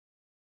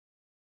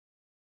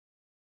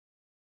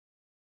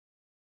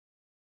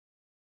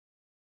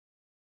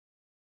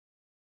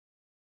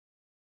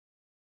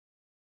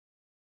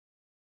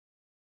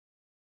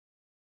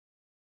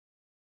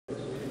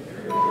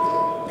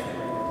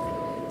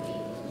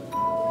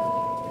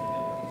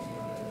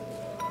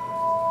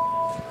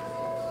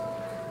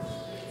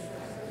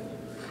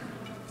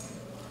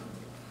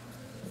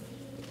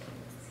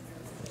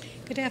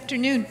Good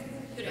afternoon.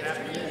 Good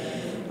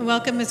afternoon. And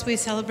welcome as we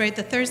celebrate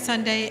the third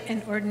Sunday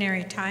in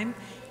Ordinary Time.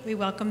 We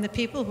welcome the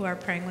people who are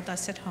praying with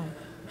us at home.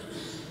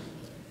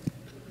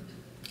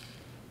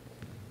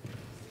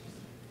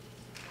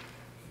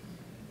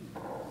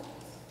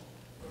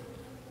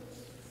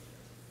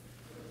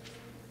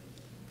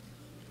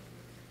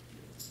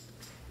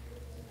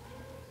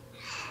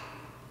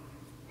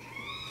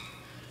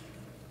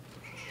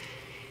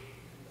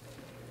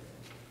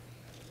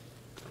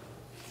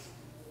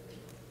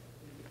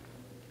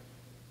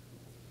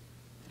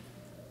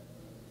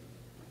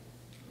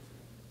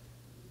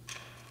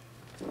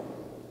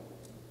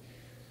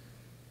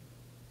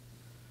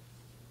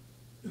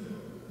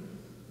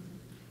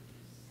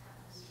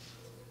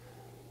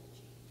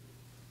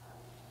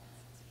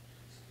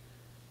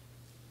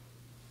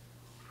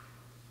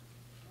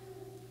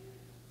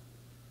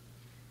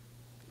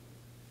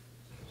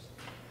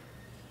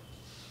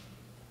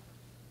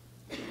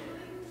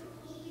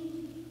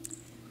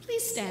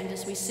 Please stand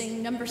as we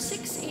sing number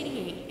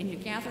 688 in your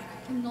gather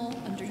hymnal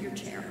under your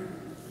chair.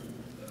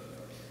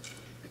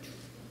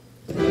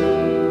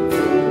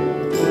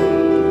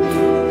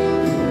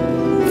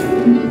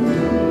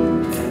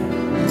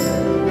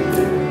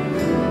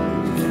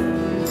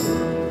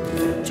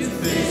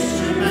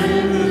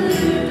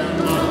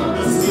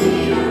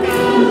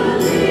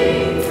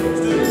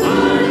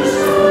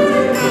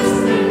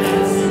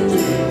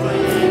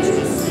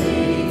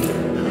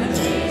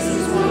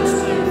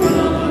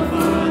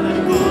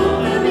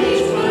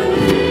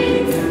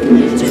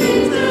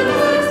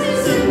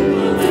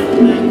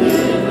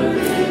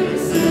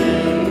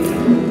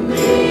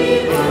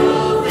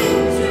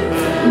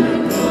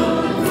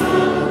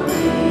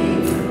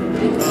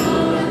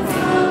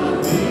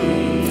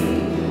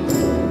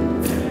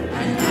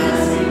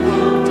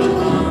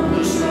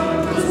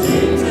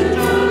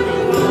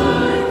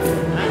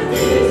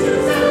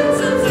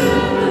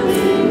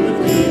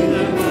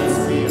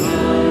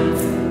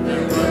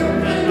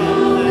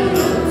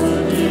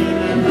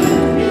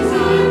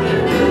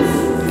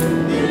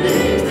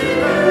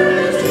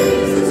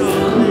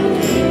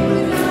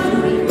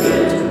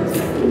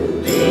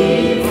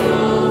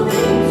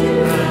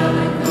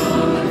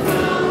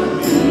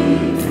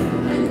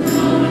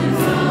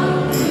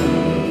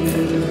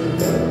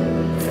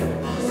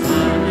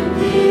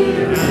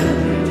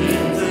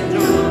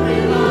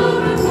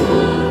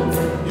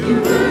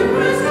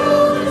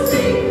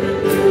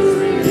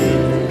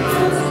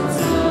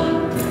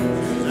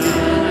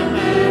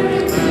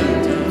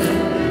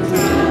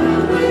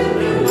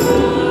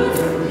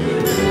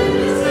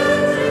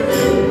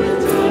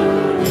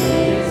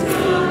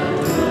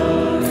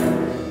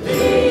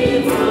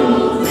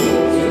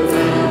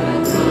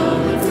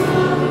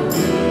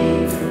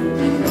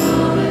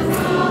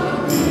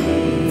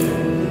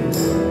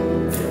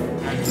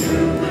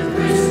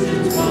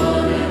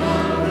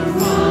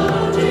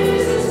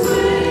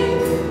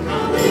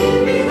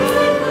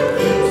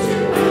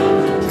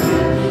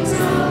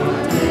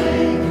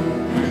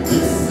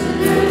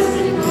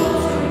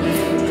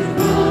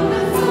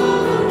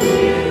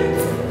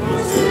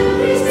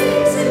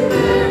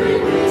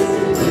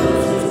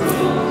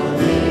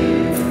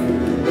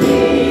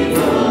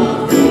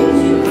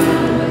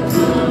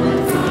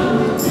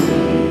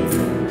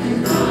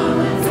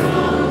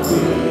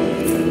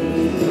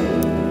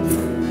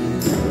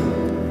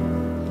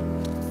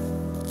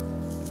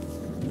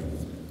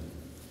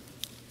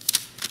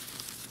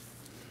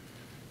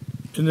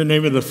 In the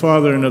name of the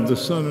Father, and of the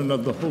Son, and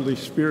of the Holy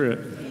Spirit.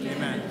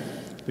 Amen.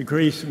 The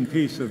grace and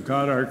peace of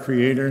God our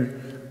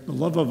Creator, the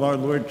love of our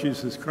Lord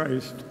Jesus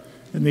Christ,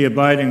 and the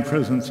abiding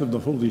presence of the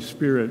Holy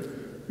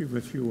Spirit be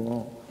with you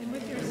all. And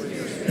with your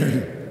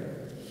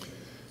spirit.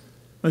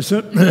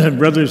 My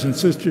brothers and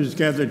sisters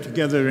gathered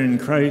together in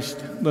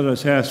Christ, let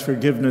us ask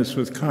forgiveness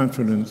with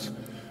confidence,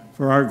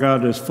 for our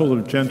God is full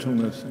of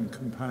gentleness and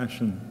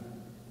compassion.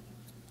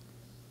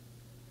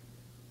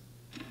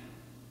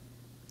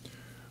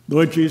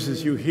 Lord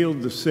Jesus, you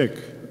healed the sick.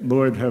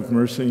 Lord, have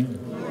mercy.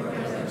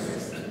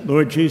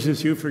 Lord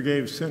Jesus, you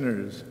forgave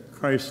sinners.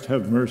 Christ,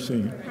 have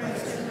mercy.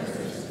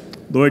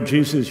 Lord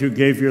Jesus, you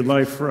gave your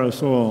life for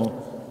us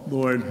all.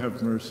 Lord,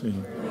 have mercy.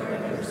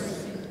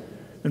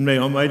 And may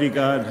Almighty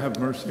God have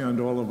mercy on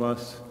all of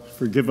us,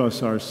 forgive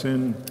us our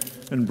sin,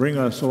 and bring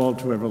us all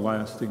to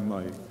everlasting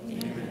life.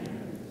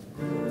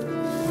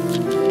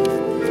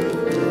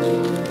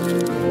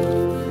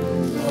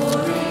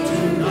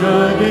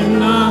 God in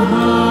the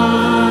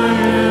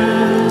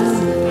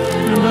highest,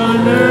 and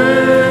on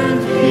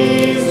earth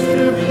peace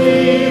to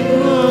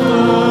people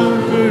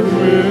of good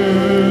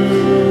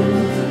will.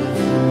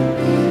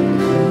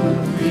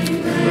 We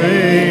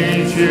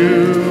praise you,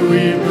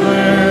 we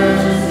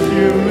bless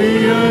you, we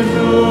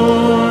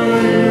adore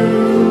you,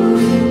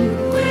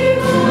 we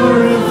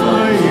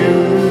glorify you.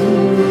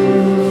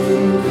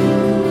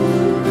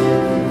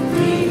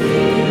 We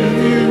give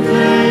you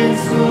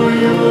thanks for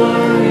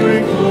your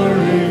great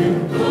glory.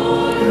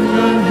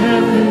 On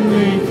heaven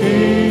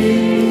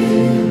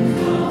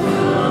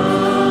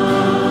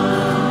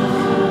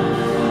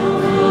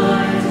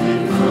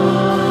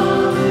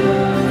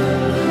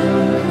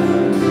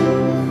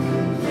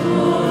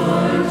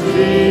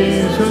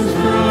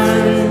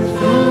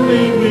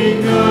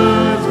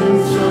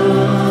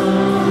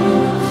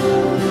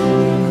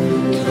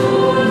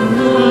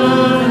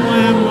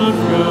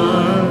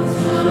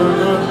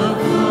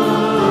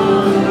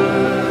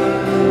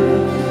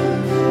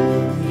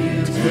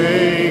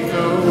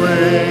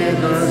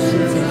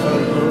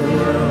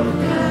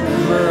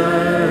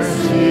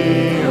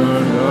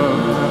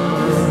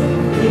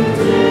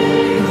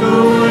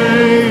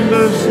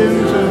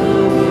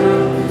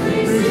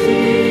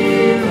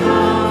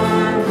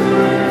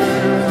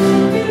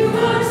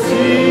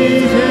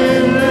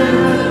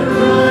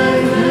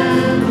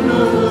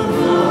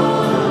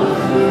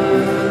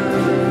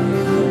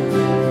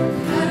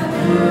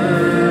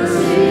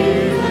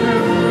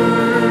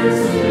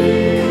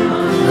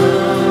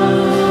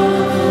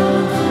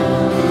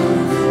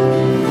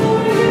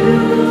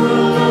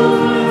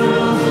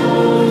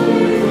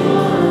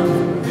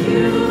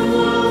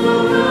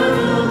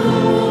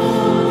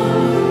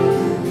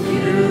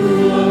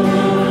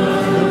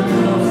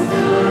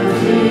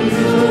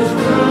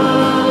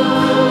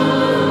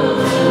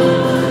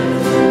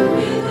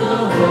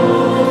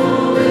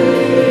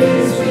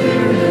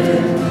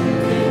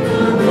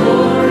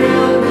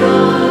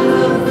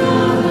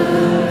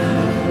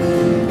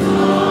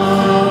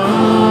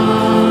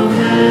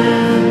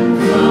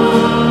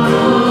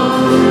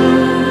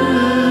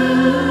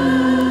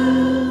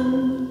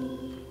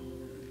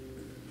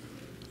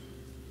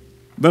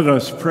Let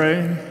us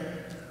pray.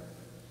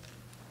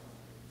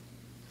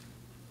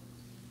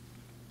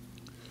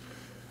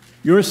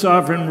 Your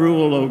sovereign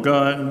rule, O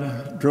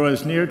God,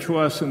 draws near to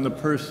us in the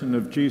person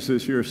of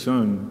Jesus, your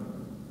Son.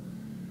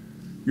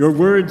 Your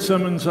word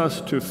summons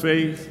us to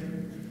faith.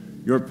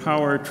 Your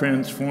power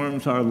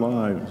transforms our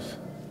lives.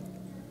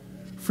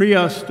 Free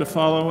us to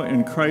follow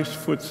in Christ's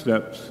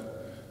footsteps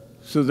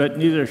so that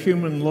neither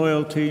human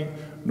loyalty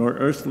nor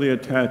earthly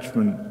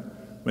attachment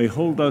may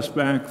hold us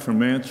back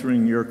from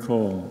answering your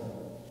call.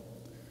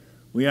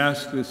 We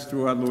ask this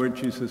through our Lord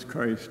Jesus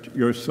Christ,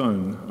 your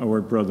Son, our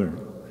brother,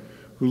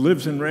 who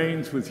lives and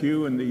reigns with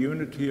you in the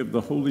unity of the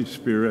Holy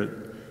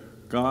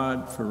Spirit,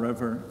 God,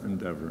 forever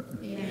and ever.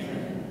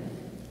 Amen.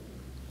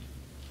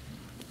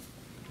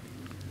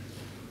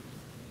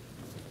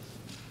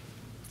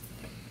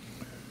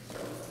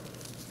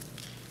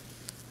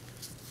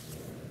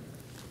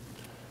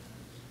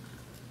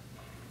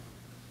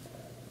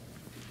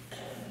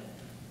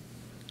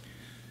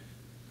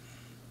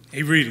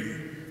 A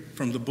reading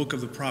from the book of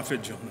the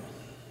prophet Jonah.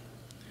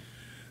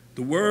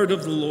 The word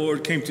of the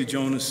Lord came to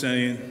Jonah,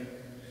 saying,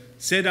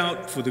 "Set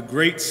out for the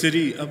great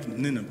city of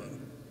Nineveh,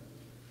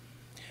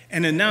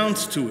 and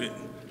announce to it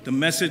the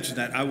message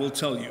that I will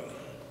tell you."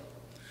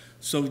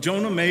 So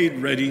Jonah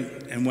made ready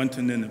and went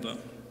to Nineveh,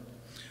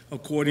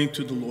 according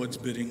to the Lord's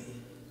bidding.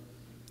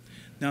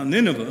 Now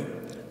Nineveh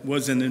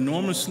was an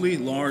enormously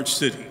large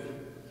city.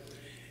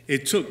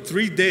 It took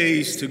 3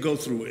 days to go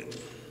through it.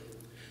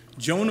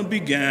 Jonah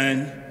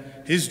began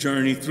his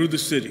journey through the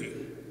city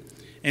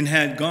and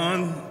had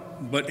gone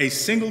but a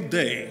single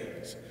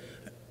day's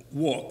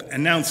walk,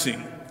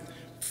 announcing,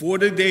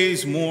 40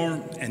 days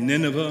more and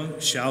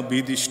Nineveh shall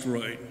be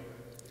destroyed.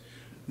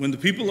 When the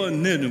people of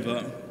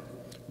Nineveh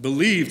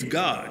believed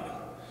God,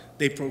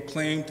 they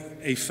proclaimed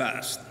a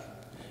fast,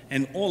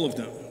 and all of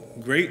them,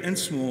 great and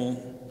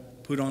small,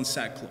 put on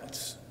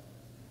sackcloths.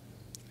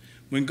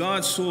 When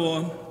God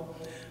saw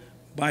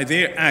by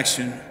their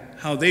action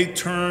how they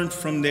turned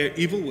from their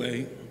evil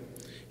way,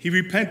 he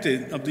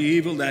repented of the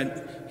evil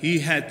that he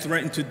had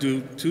threatened to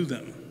do to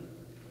them.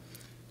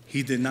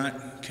 He did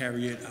not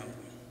carry it out.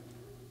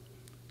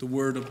 The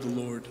word of the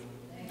Lord.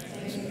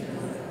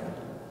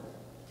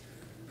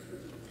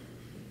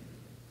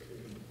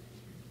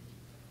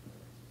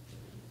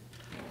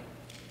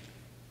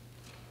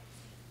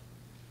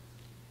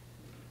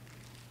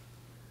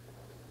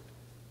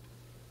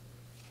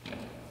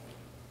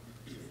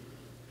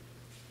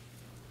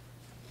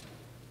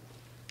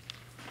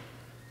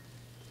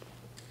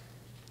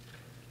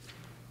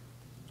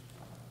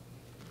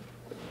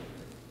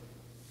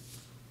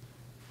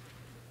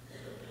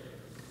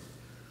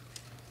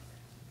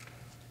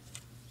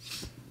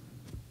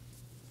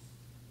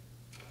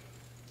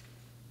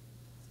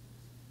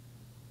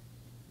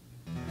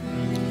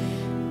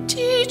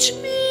 Teach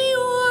me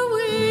your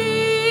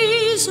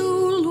ways,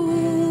 O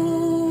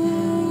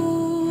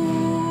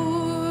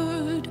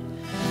Lord.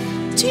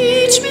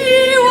 Teach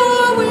me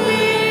your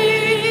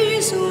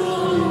ways, O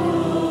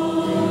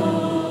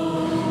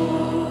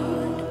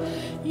Lord.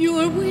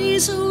 Your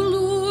ways, O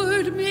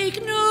Lord,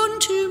 make known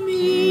to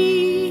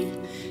me.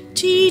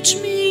 Teach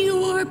me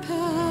your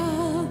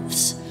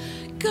paths.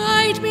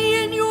 Guide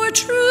me in your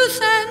truth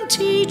and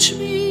teach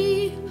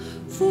me,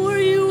 for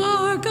you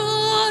are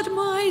God,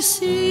 my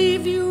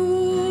Savior.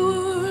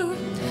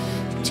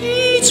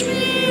 Teach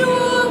me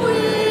your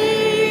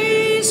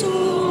ways, O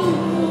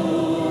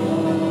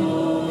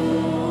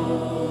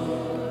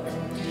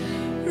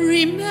Lord.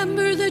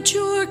 Remember that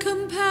your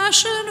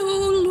compassion,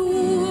 O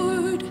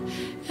Lord,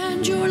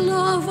 and your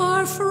love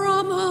are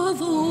from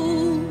of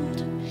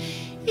old.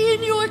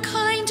 In your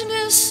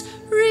kindness,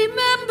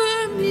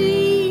 remember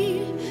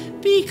me,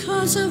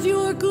 because of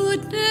your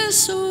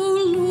goodness, O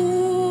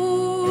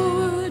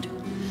Lord.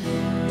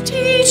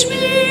 Teach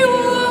me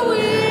your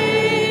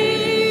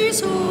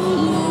ways, O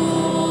Lord.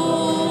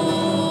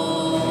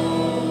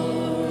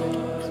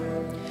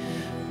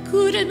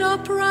 Good and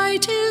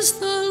upright is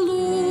the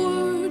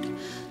Lord,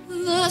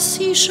 thus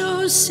he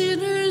shows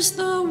sinners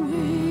the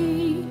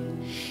way.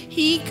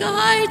 He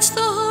guides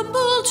the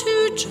humble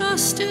to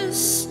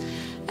justice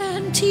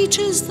and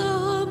teaches the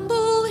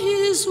humble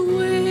his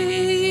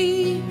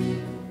way.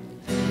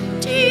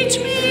 Teach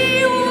me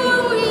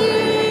your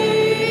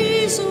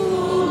ways, O Lord.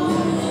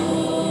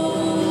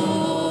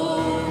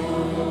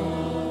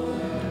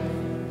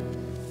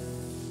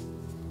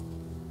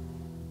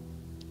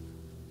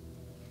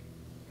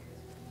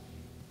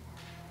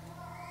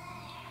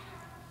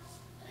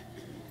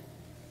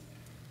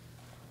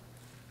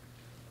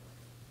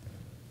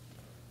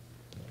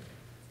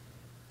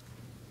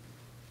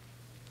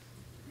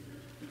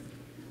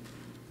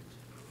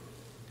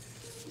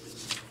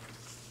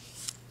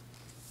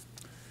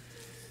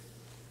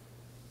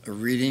 A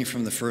reading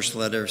from the first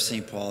letter of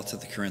St. Paul to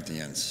the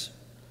Corinthians.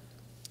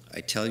 I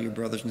tell you,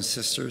 brothers and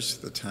sisters,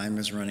 the time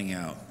is running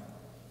out.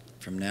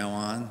 From now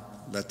on,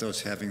 let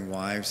those having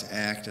wives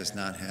act as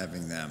not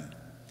having them,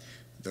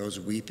 those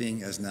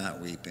weeping as not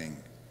weeping,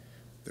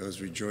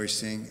 those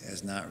rejoicing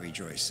as not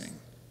rejoicing,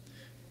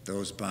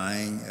 those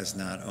buying as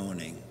not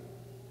owning,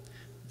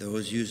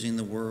 those using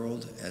the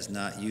world as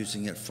not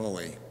using it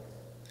fully.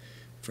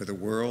 For the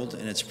world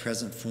in its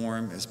present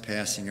form is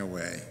passing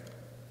away.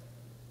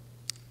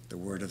 The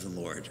word of the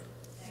Lord.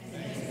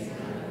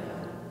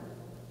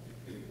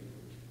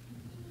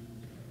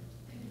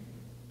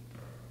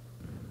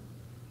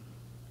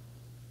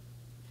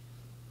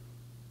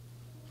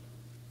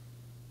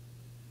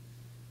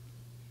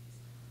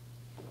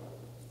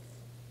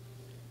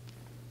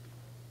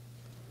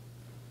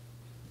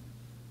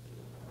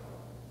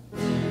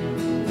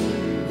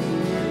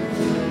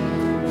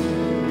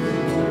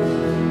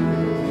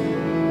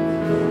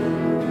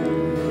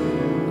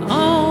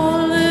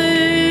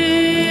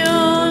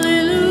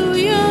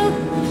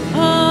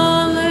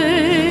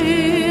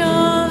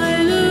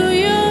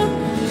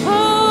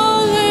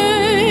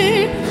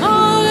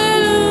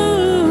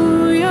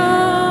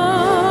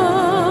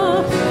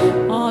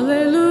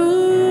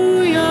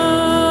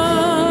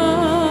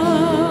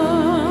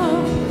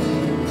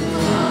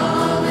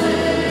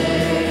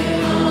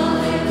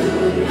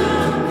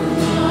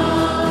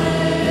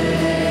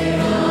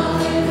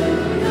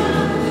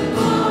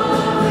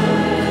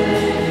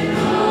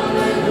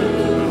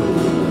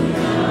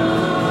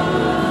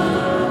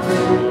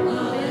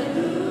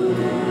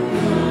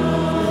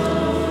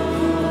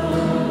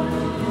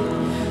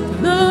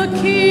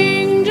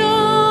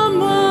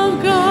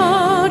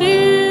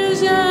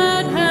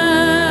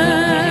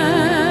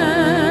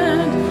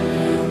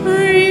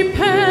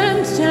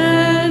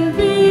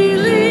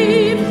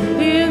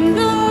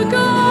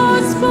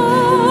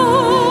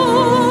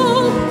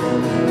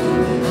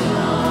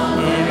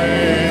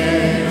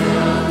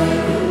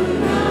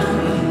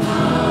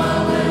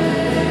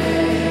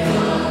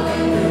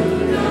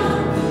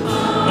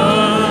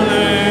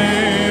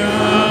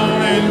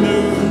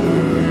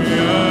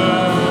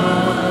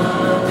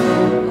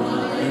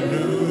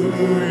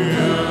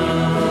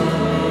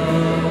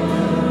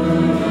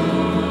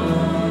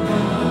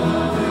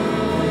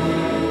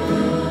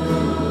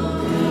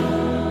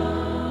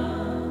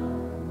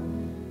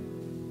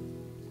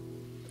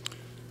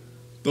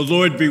 The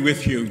Lord be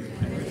with you.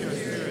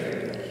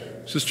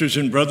 Sisters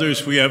and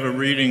brothers, we have a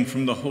reading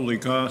from the Holy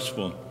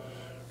Gospel,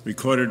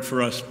 recorded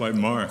for us by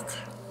Mark.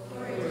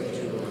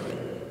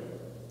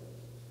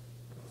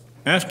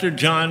 After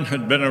John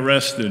had been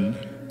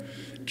arrested,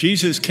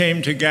 Jesus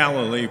came to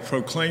Galilee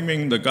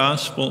proclaiming the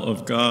gospel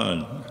of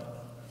God.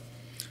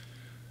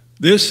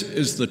 This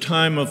is the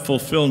time of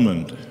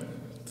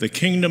fulfillment. The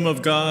kingdom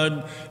of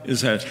God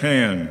is at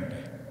hand.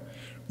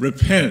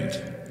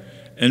 Repent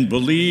and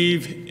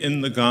believe in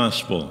the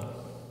gospel.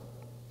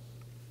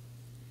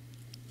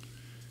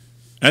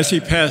 As he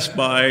passed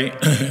by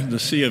the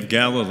Sea of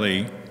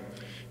Galilee,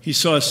 he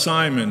saw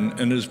Simon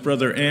and his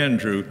brother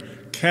Andrew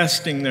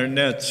casting their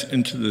nets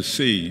into the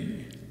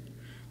sea.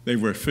 They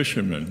were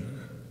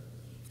fishermen.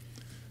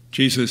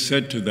 Jesus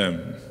said to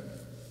them,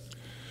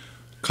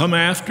 "Come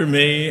after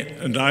me,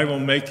 and I will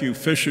make you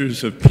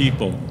fishers of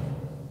people."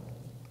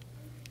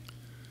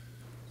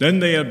 Then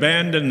they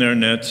abandoned their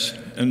nets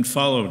and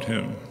followed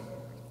him.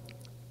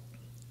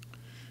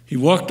 He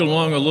walked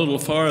along a little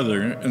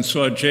farther and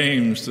saw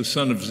James, the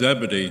son of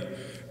Zebedee,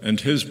 and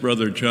his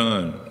brother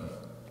John.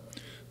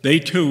 They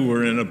too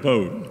were in a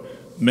boat,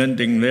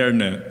 mending their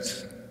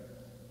nets.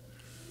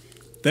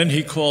 Then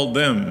he called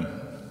them.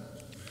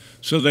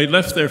 So they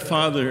left their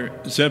father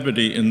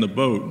Zebedee in the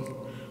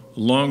boat,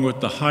 along with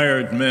the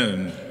hired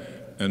men,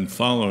 and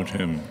followed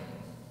him.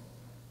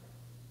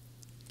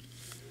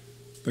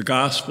 The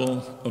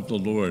Gospel of the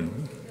Lord.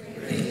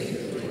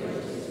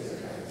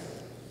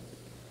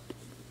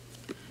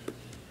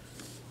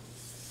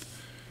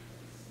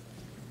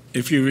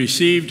 If you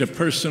received a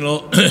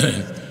personal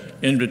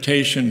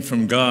invitation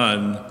from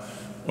God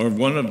or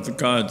one of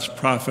God's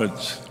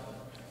prophets,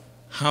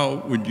 how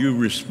would you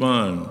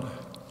respond?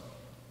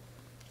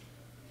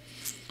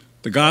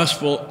 The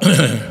Gospel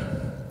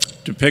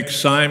depicts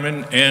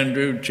Simon,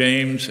 Andrew,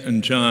 James,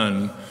 and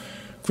John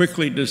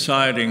quickly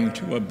deciding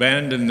to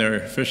abandon their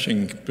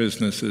fishing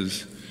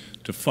businesses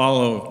to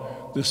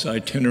follow this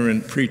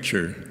itinerant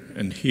preacher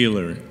and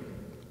healer.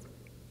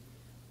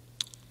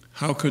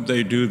 How could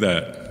they do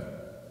that?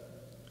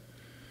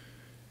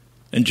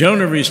 And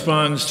Jonah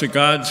responds to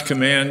God's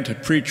command to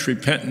preach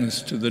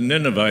repentance to the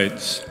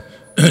Ninevites,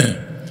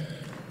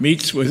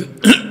 meets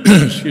with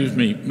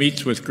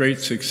great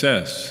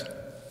success.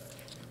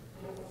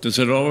 Does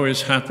it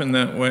always happen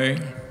that way?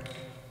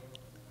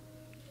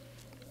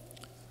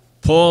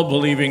 Paul,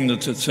 believing that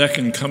the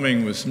second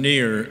coming was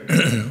near,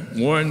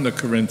 warned the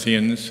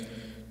Corinthians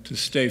to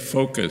stay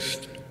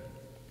focused.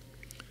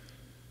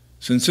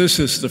 Since this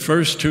is the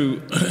first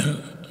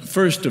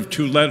of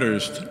two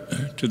letters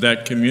to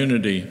that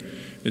community,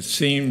 it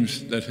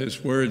seems that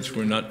his words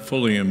were not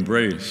fully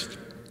embraced.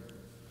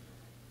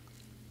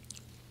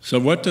 So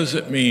what does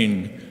it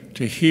mean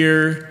to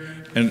hear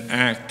and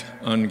act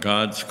on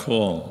God's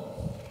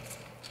call?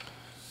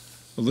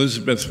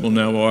 Elizabeth will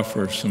now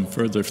offer some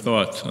further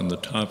thoughts on the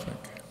topic.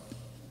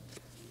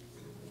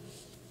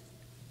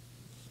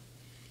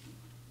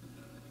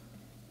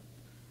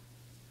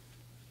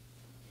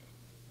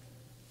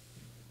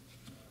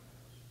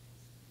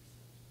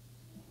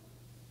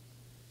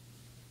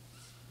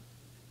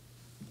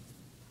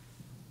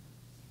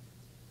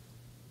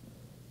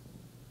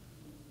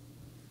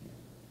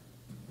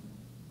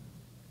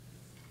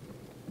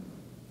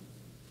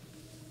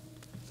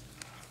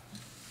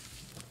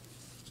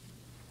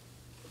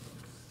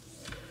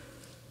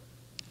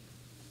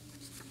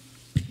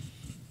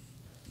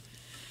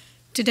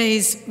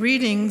 Today's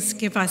readings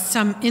give us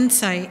some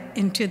insight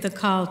into the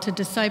call to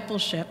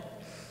discipleship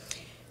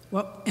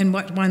and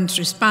what one's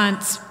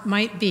response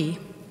might be.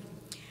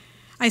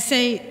 I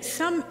say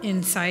some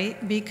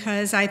insight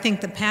because I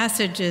think the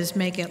passages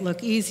make it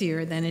look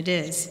easier than it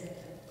is.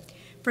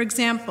 For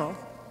example,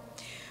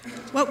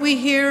 what we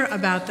hear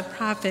about the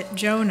prophet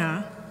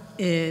Jonah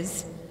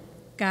is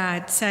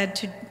God said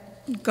to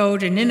go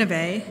to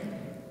Nineveh,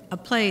 a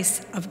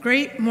place of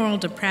great moral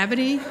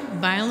depravity,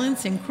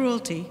 violence, and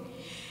cruelty,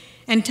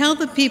 and tell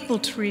the people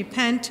to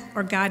repent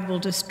or God will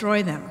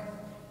destroy them.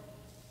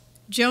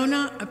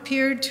 Jonah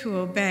appeared to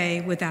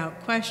obey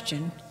without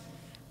question,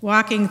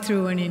 walking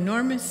through an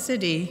enormous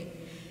city,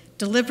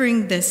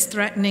 delivering this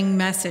threatening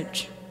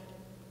message.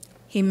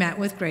 He met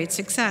with great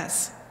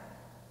success.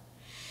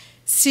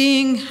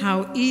 Seeing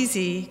how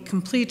easy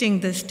completing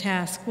this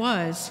task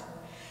was,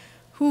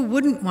 who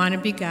wouldn't want to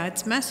be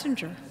God's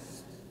messenger?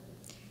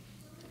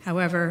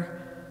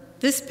 However,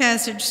 this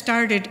passage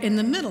started in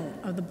the middle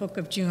of the book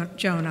of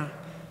Jonah,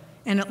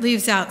 and it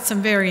leaves out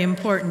some very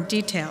important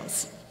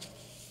details.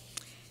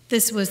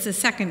 This was the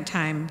second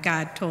time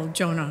God told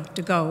Jonah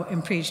to go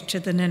and preach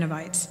to the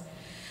Ninevites.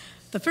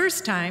 The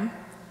first time,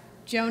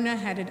 Jonah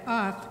headed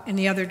off in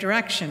the other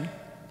direction,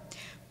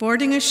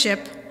 boarding a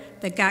ship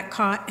that got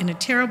caught in a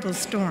terrible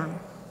storm.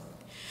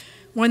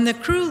 When the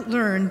crew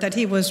learned that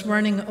he was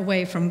running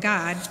away from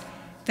God,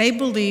 they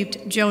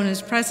believed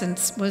Jonah's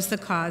presence was the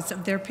cause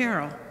of their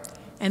peril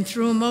and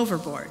threw him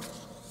overboard.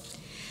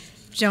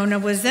 Jonah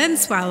was then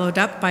swallowed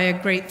up by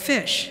a great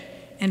fish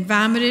and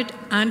vomited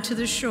onto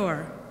the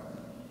shore.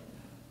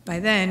 By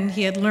then,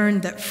 he had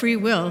learned that free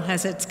will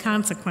has its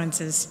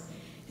consequences.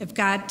 If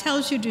God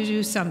tells you to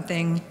do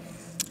something,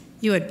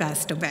 you had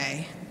best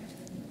obey.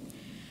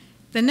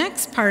 The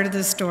next part of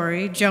the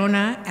story,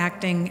 Jonah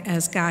acting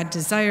as God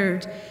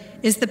desired,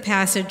 is the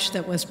passage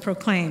that was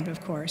proclaimed,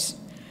 of course.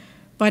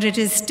 But it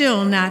is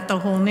still not the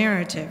whole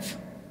narrative.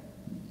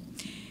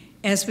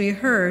 As we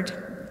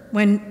heard,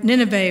 when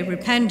Nineveh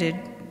repented,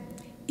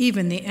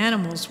 even the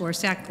animals wore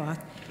sackcloth,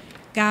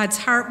 God's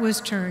heart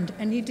was turned,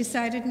 and he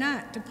decided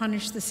not to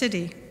punish the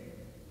city.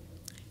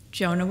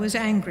 Jonah was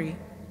angry.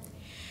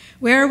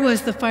 Where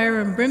was the fire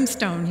and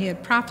brimstone he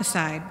had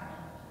prophesied?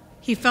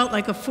 He felt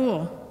like a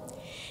fool.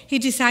 He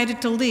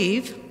decided to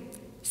leave,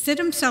 sit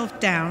himself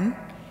down,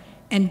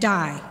 and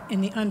die in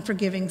the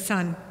unforgiving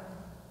sun.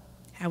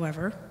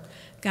 However,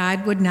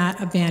 God would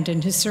not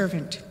abandon his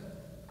servant,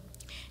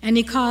 and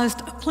he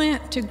caused a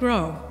plant to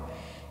grow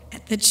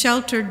that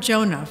sheltered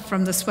Jonah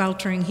from the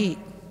sweltering heat.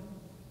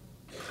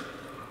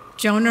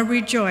 Jonah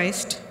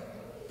rejoiced,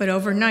 but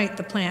overnight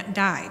the plant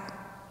died.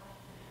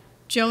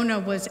 Jonah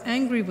was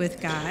angry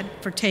with God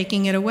for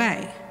taking it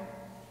away.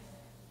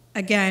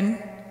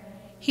 Again,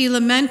 he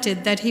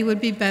lamented that he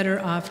would be better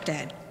off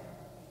dead.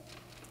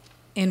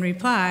 In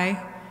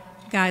reply,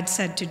 God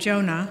said to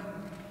Jonah,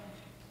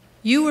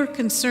 "You were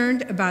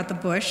concerned about the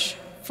bush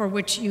for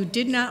which you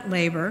did not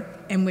labor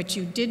and which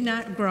you did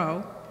not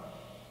grow,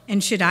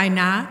 and should I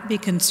not be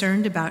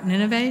concerned about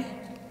Nineveh,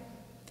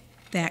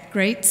 that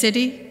great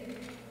city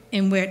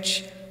in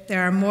which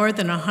there are more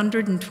than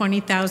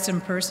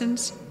 120,000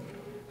 persons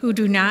who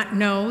do not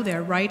know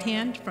their right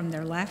hand from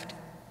their left?"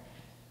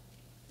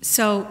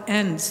 So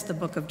ends the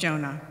book of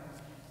Jonah.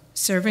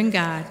 Serving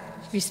God,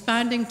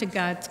 responding to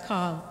God's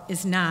call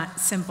is not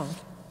simple.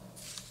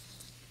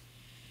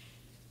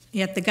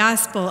 Yet the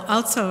gospel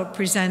also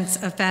presents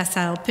a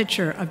facile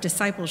picture of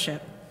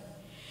discipleship.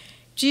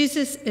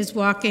 Jesus is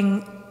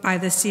walking by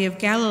the Sea of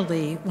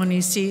Galilee when he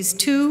sees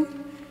two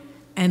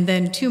and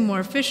then two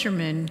more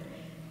fishermen.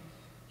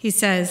 He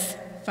says,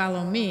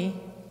 "Follow me,"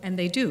 and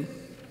they do.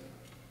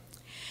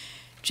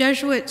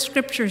 Jesuit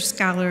scripture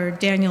scholar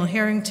Daniel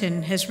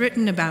Harrington has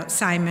written about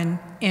Simon,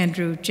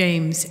 Andrew,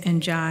 James,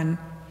 and John.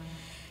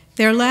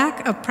 Their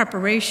lack of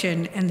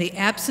preparation and the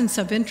absence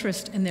of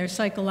interest in their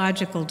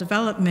psychological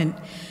development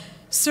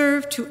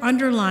serve to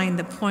underline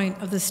the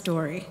point of the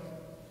story.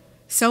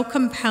 So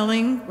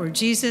compelling were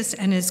Jesus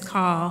and his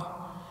call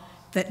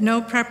that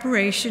no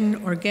preparation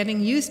or getting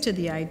used to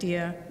the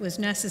idea was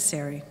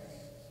necessary.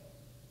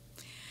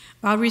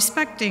 While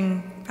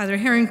respecting Father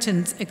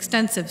Harrington's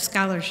extensive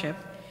scholarship,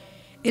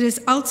 it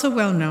is also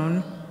well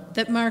known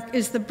that Mark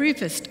is the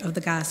briefest of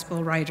the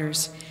gospel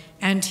writers,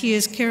 and he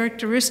is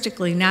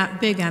characteristically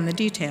not big on the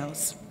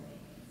details.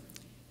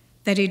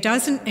 That he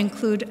doesn't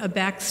include a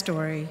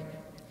backstory,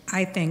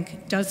 I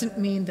think, doesn't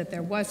mean that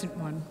there wasn't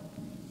one.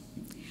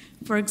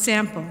 For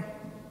example,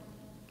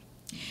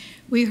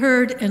 we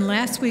heard in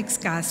last week's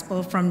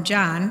gospel from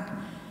John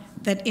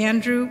that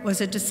Andrew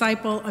was a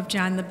disciple of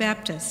John the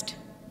Baptist.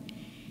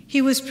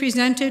 He was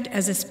presented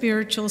as a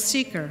spiritual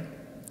seeker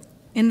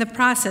in the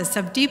process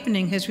of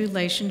deepening his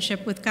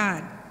relationship with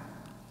God.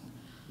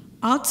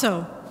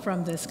 Also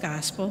from this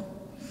gospel,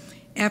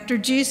 after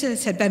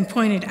Jesus had been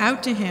pointed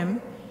out to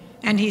him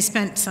and he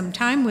spent some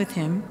time with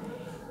him,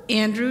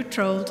 Andrew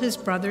told his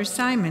brother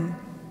Simon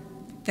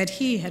that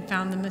he had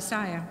found the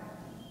Messiah.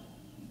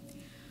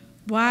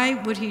 Why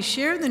would he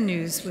share the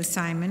news with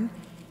Simon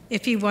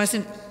if he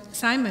wasn't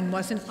Simon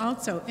wasn't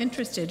also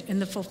interested in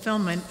the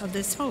fulfillment of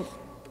this hope.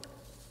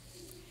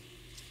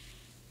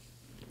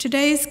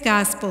 Today's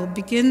gospel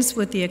begins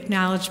with the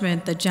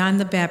acknowledgement that John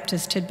the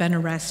Baptist had been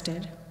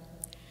arrested.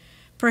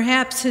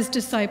 Perhaps his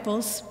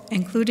disciples,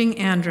 including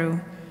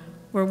Andrew,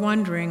 were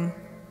wondering,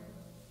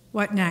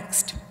 what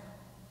next?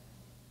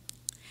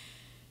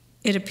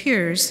 It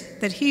appears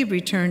that he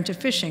returned to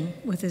fishing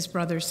with his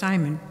brother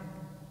Simon.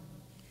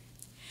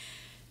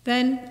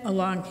 Then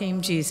along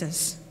came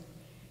Jesus.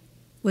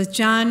 With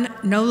John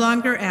no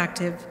longer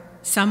active,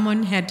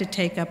 someone had to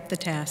take up the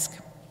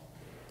task.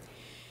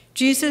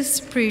 Jesus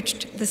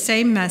preached the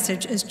same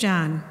message as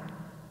John: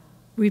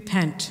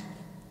 repent.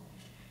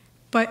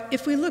 But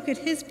if we look at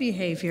his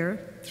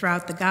behavior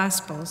throughout the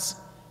Gospels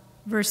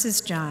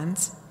versus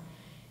John's,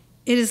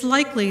 it is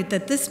likely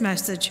that this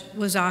message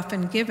was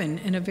often given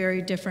in a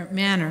very different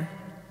manner.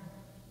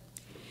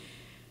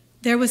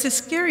 There was a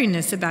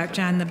scariness about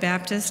John the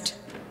Baptist,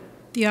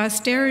 the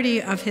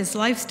austerity of his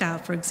lifestyle,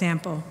 for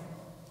example.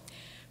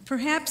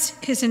 Perhaps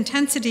his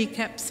intensity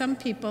kept some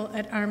people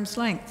at arm's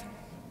length.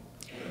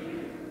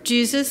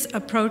 Jesus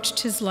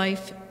approached his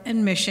life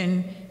and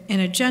mission in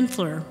a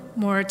gentler,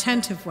 more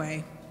attentive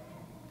way.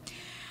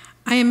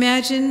 I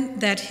imagine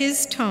that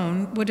his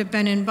tone would have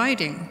been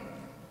inviting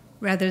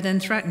rather than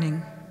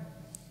threatening.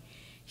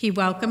 He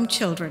welcomed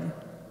children,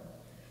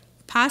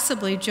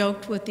 possibly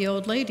joked with the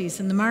old ladies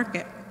in the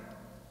market,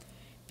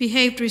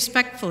 behaved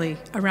respectfully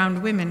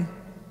around women.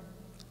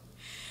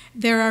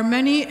 There are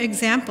many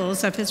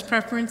examples of his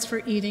preference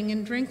for eating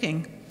and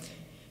drinking,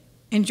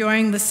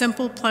 enjoying the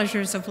simple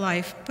pleasures of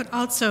life, but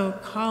also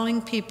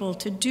calling people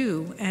to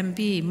do and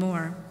be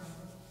more.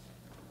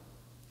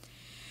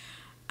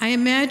 I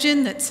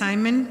imagine that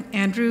Simon,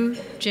 Andrew,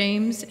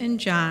 James, and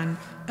John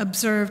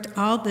observed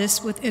all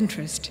this with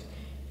interest,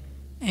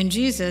 and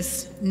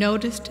Jesus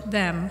noticed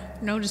them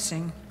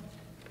noticing.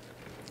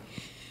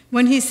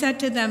 When he said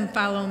to them,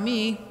 "Follow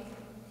me,"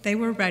 they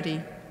were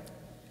ready.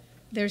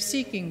 Their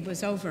seeking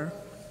was over.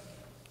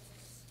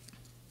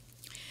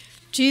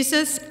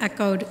 Jesus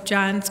echoed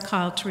John's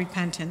call to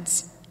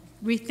repentance.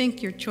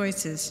 Rethink your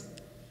choices.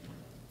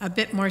 A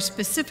bit more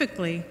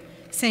specifically,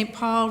 St.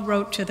 Paul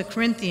wrote to the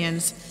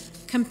Corinthians,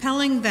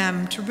 compelling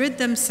them to rid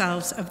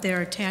themselves of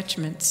their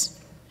attachments,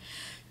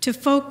 to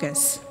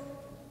focus,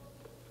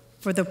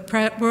 for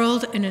the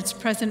world in its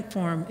present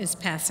form is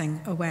passing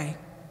away.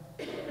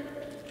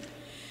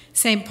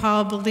 St.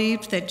 Paul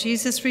believed that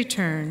Jesus'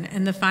 return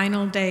and the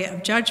final day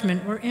of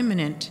judgment were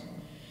imminent.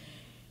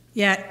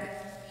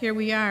 Yet, here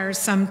we are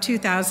some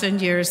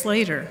 2,000 years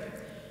later.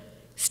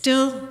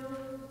 Still,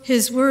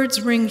 his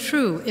words ring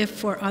true if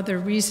for other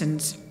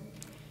reasons,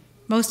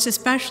 most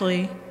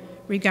especially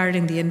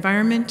regarding the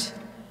environment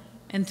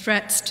and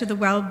threats to the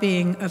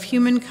well-being of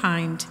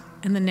humankind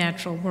and the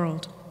natural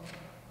world.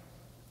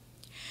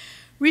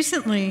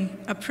 Recently,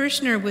 a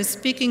parishioner was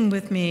speaking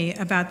with me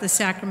about the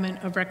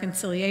sacrament of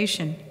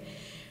reconciliation,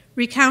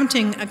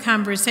 recounting a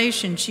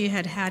conversation she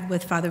had had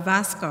with Father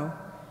Vasco.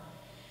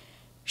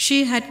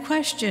 She had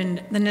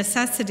questioned the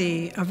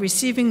necessity of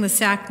receiving the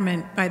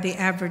sacrament by the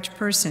average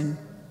person.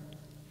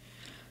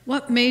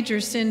 "What major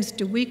sins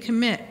do we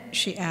commit?"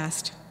 she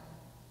asked.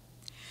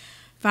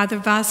 Father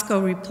Vasco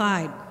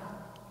replied,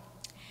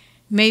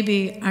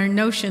 "Maybe our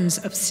notions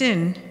of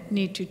sin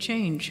need to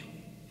change.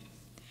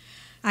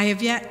 I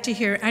have yet to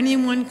hear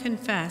anyone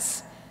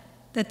confess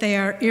that they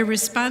are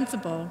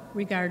irresponsible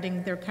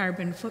regarding their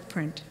carbon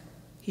footprint,"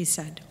 he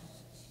said.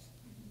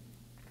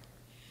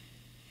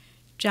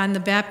 John the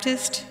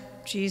Baptist,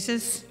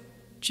 Jesus,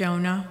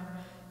 Jonah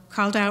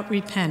called out,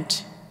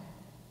 "Repent,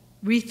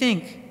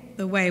 rethink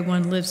the way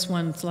one lives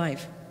one's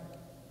life."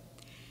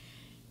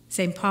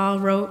 St. Paul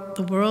wrote,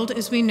 "The world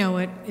as we know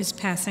it is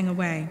passing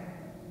away."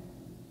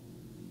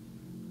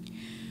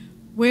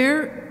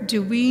 Where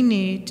do we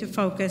need to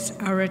focus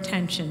our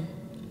attention?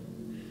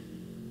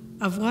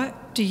 Of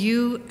what do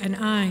you and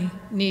I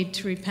need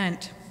to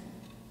repent?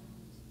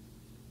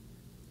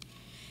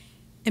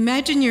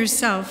 Imagine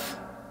yourself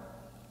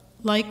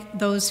like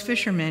those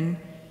fishermen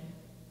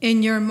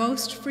in your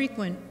most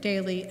frequent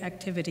daily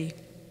activity.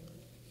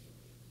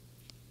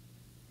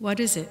 What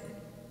is it?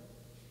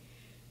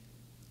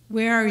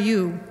 Where are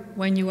you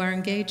when you are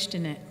engaged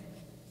in it?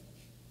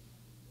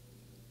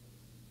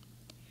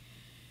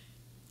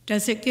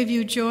 Does it give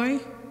you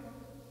joy,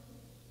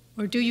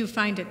 or do you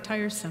find it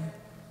tiresome?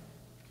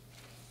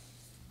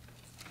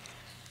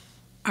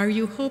 Are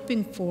you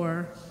hoping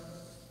for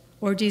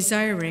or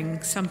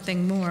desiring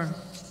something more?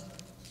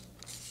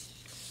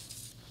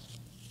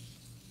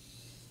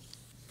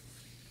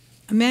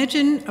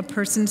 Imagine a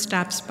person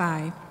stops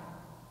by,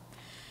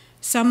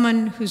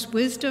 someone whose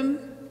wisdom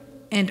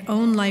and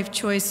own life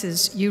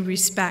choices you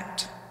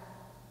respect.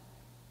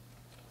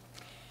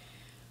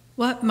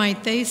 What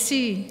might they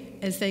see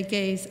as they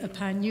gaze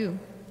upon you?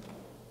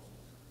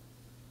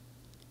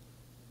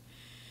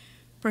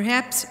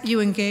 Perhaps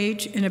you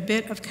engage in a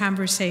bit of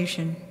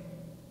conversation.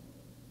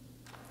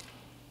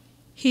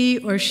 He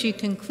or she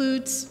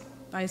concludes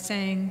by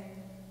saying,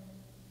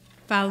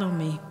 "Follow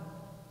me."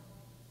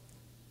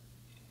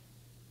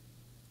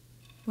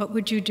 what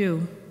would you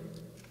do?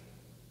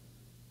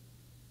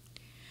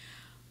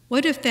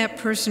 What if that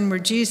person were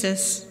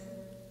Jesus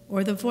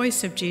or the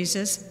voice of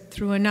Jesus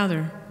through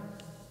another?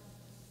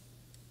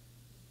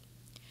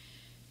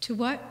 To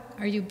what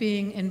are you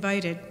being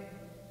invited?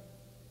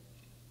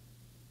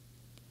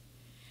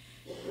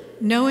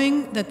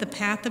 Knowing that the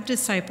path of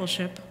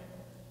discipleship,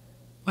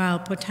 while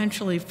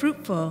potentially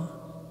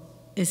fruitful,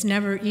 is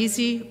never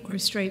easy or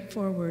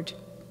straightforward.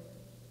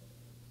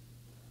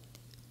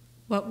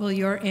 What will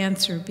your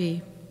answer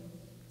be?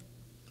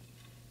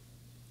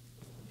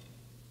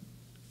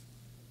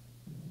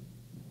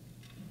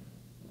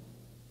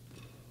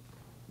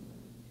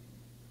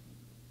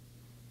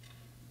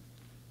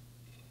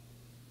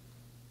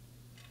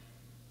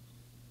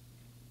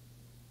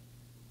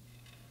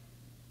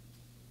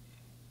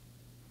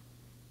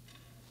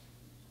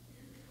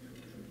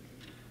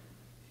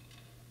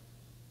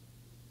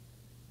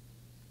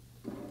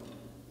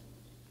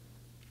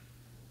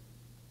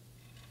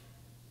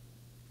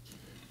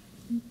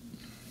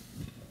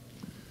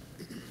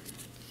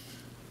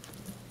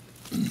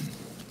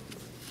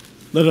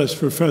 Let us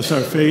profess our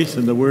faith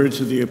in the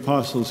words of the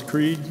Apostles'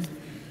 Creed.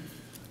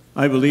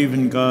 I believe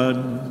in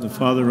God, the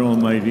Father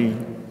Almighty,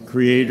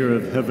 creator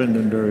of heaven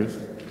and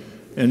earth,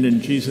 and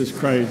in Jesus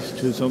Christ,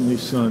 his only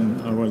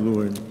Son, our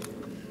Lord,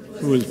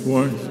 who was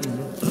born,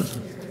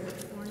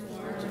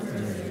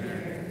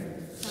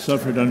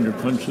 suffered under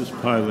Pontius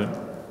Pilate,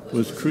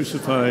 was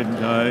crucified,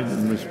 died,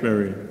 and was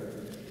buried.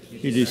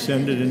 He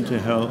descended into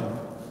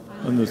hell.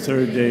 On the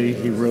third day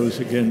he rose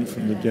again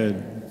from the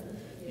dead.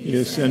 He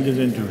ascended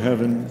into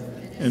heaven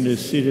and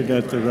is seated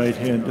at the right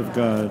hand of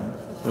God,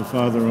 the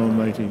Father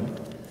Almighty.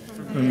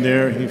 From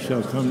there he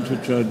shall come to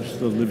judge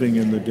the living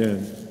and the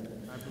dead.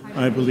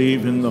 I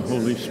believe in the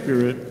Holy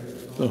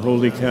Spirit, the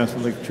Holy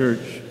Catholic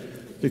Church,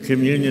 the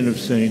communion of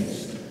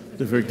saints,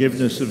 the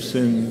forgiveness of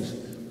sins,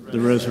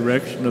 the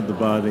resurrection of the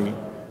body,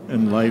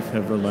 and life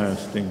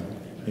everlasting.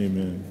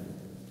 Amen.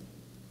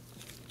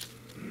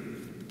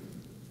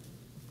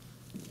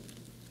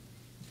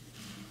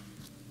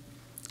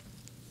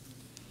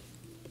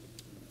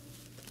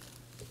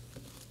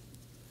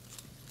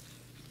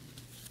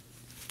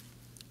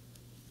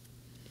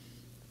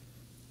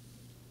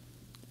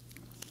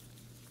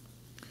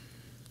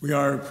 We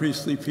are a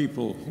priestly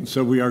people, and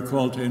so we are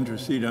called to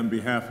intercede on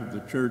behalf of the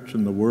Church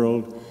and the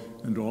world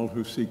and all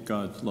who seek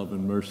God's love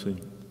and mercy.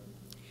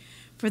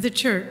 For the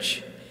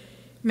Church,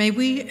 may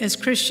we as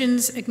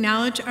Christians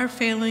acknowledge our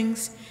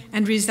failings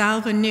and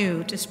resolve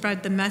anew to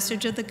spread the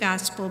message of the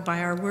gospel by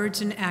our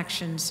words and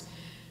actions.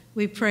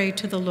 We pray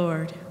to the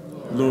Lord.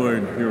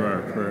 Lord, hear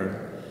our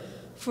prayer.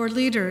 For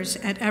leaders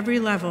at every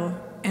level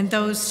and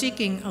those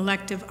seeking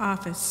elective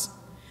office,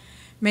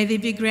 may they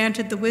be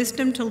granted the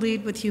wisdom to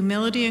lead with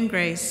humility and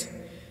grace,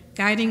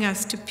 guiding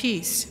us to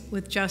peace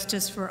with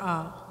justice for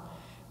all.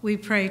 We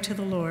pray to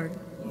the Lord.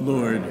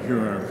 Lord, hear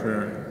our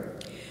prayer.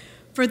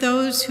 For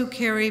those who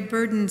carry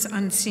burdens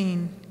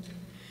unseen,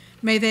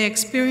 may they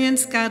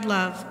experience God's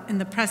love in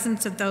the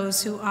presence of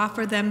those who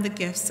offer them the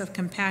gifts of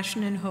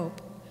compassion and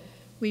hope.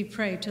 We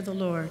pray to the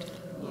Lord.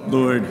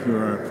 Lord,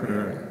 hear our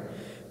prayer.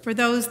 For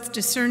those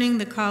discerning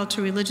the call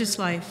to religious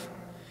life,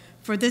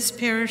 for this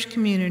parish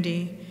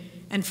community,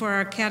 and for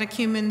our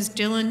catechumens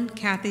Dylan,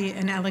 Kathy,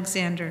 and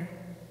Alexander.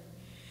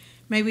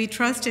 May we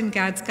trust in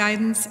God's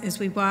guidance as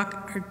we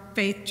walk our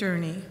faith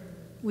journey.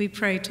 We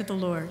pray to the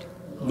Lord.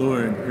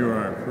 Lord, hear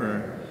our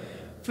prayer.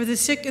 For the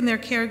sick and their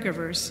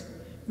caregivers,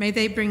 may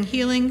they bring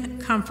healing,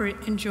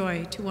 comfort, and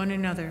joy to one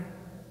another.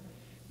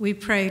 We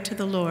pray to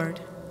the Lord.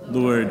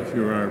 Lord,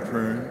 hear our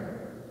prayer.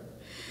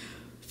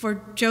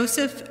 For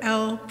Joseph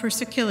L.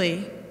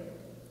 Persicilli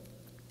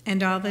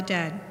and all the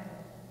dead,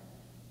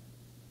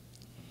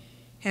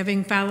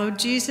 having followed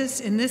Jesus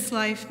in this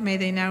life, may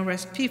they now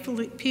rest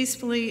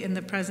peacefully in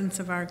the presence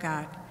of our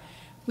God.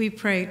 We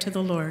pray to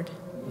the Lord.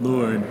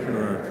 Lord,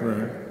 hear our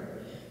prayer.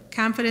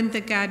 Confident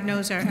that God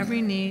knows our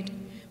every need,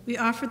 we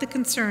offer the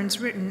concerns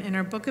written in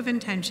our book of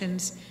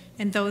intentions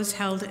and those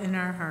held in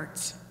our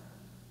hearts.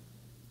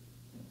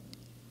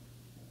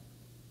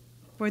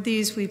 For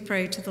these we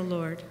pray to the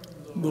Lord.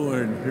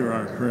 Lord, hear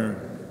our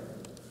prayer.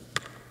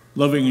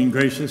 Loving and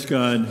gracious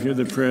God, hear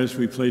the prayers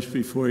we place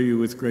before you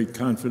with great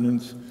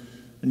confidence,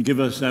 and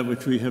give us that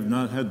which we have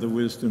not had the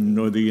wisdom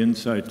nor the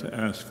insight to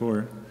ask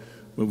for,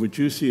 but which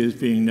you see as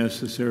being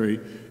necessary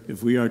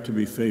if we are to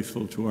be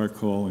faithful to our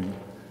calling.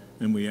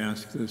 And we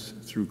ask this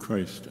through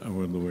Christ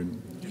our Lord.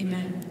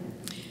 Amen.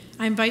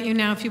 I invite you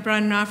now, if you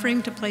brought an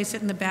offering, to place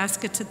it in the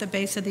baskets at the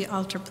base of the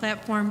altar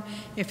platform.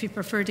 If you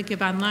prefer to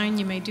give online,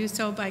 you may do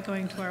so by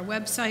going to our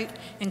website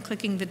and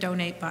clicking the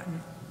donate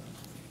button.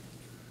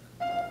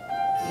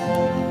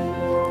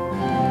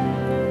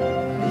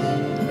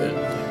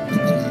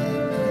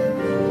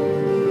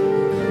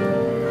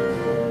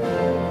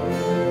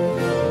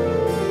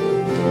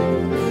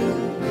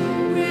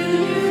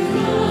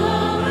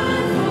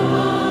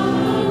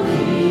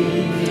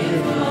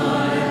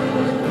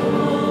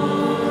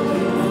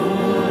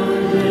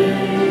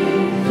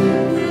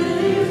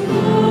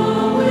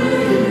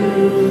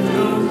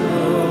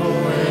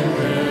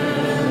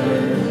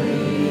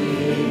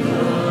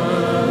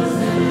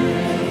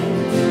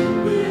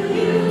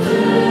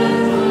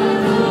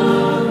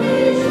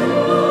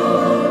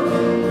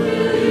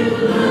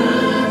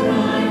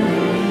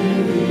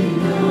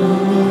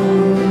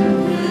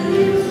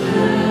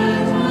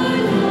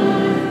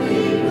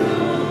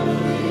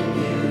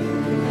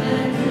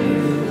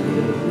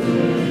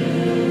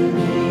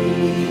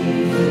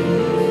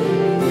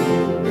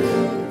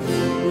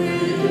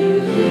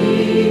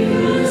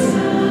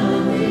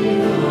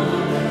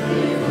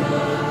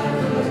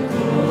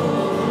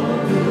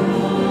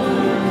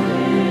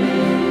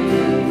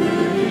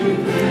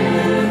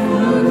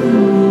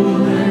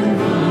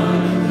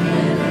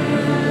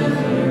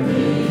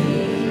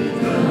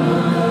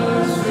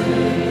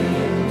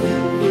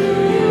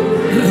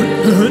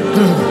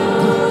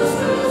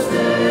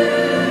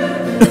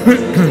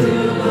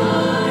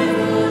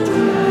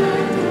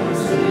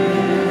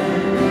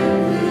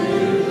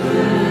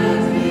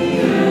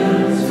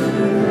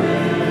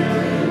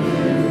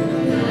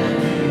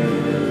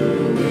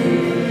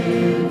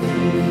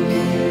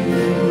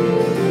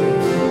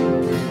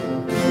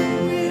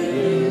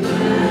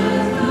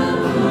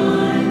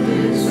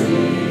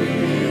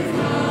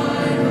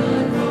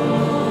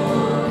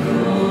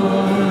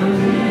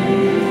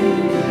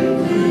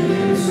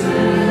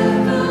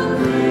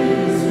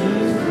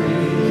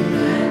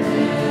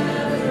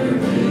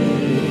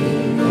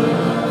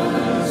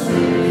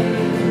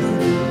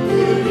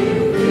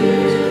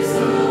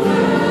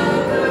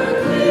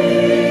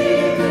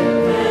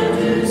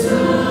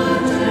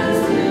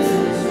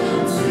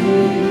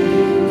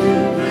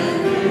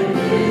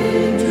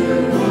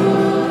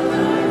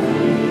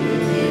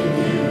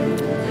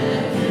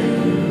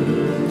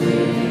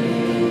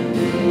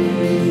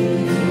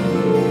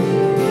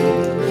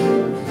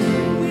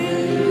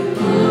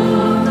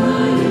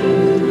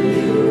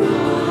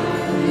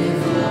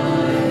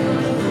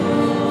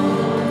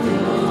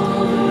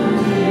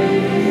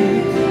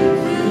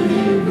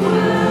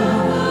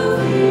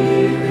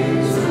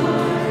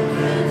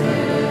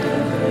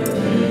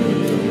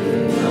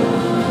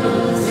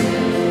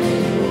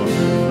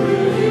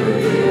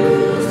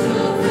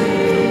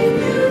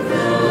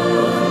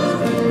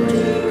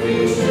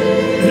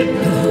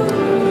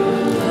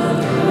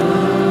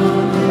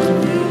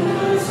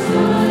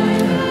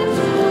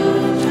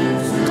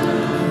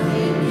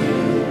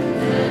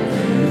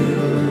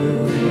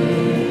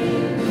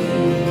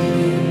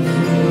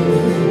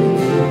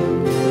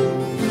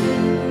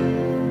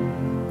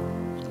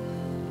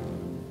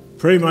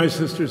 Pray, my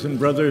sisters and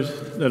brothers,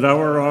 that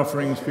our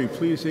offerings be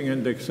pleasing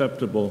and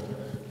acceptable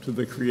to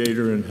the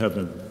Creator in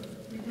heaven.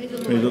 May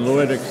the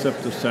Lord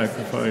accept the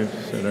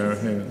sacrifice at our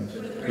hands,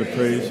 the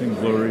praise and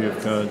glory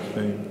of God's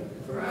name,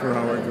 for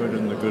our good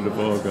and the good of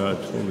all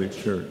God's holy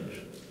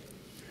church.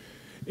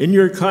 In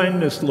your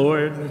kindness,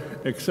 Lord,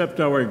 accept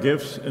our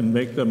gifts and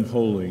make them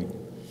holy,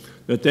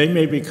 that they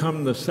may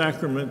become the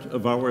sacrament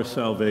of our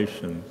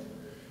salvation.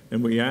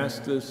 And we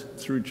ask this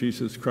through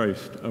Jesus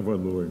Christ, our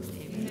Lord.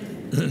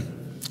 Amen.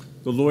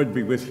 The Lord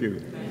be with you.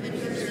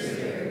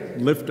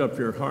 Lift up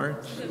your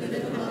hearts.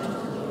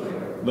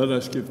 Let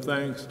us give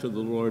thanks to the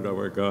Lord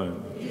our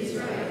God.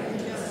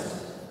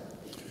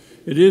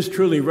 It is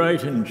truly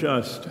right and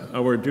just,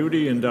 our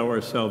duty and our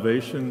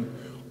salvation,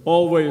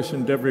 always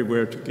and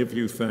everywhere to give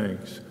you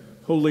thanks,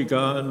 holy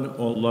God,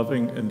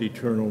 all-loving and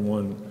eternal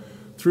one,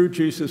 through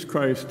Jesus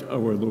Christ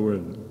our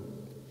Lord.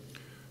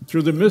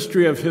 Through the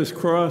mystery of his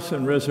cross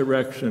and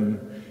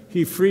resurrection,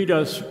 he freed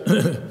us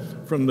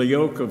from the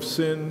yoke of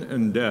sin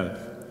and death,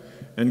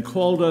 and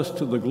called us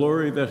to the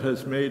glory that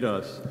has made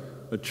us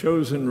a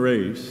chosen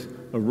race,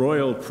 a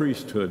royal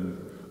priesthood,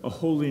 a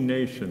holy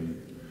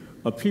nation,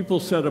 a people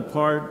set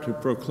apart to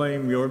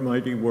proclaim your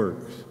mighty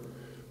works.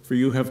 For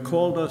you have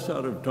called us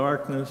out of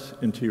darkness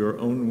into your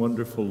own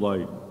wonderful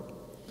light.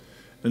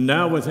 And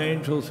now with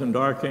angels and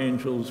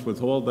archangels,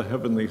 with all the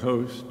heavenly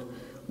host,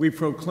 we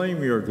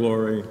proclaim your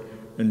glory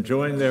and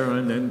join their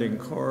unending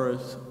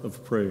chorus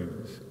of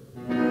praise.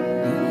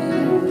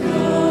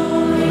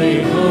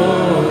 Holy,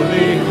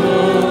 holy,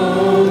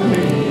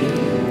 holy,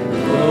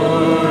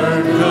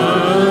 Lord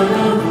God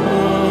of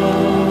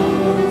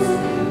hosts,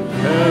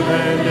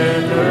 heaven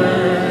and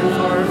earth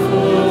are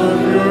full of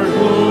your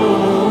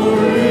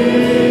glory.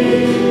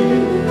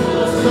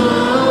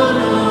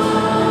 Hosanna,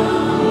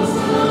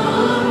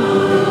 Hosanna,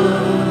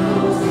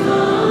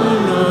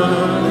 Hosanna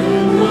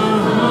in the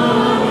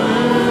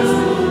highest.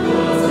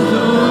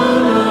 Hosanna,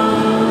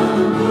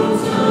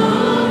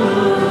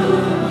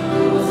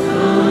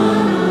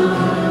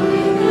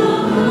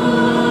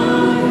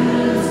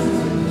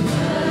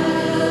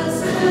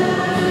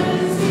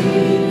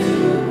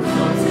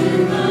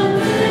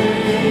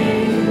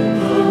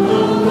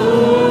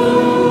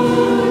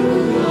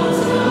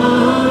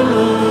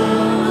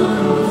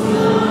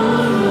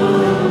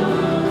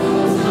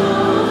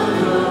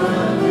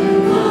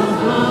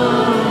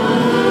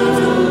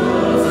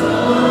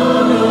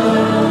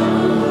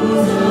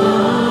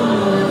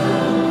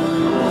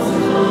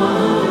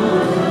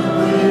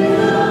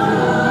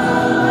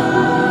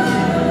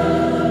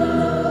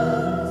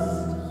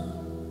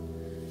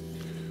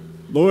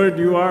 Lord,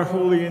 you are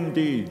holy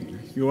indeed.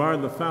 You are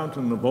the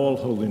fountain of all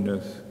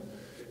holiness.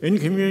 In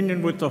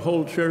communion with the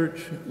whole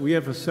church, we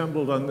have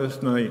assembled on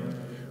this night,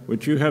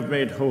 which you have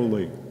made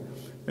holy,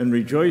 and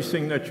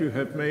rejoicing that you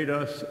have made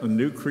us a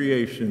new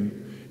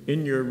creation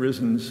in your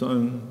risen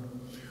Son,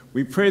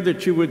 we pray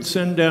that you would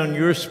send down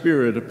your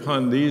Spirit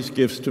upon these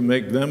gifts to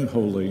make them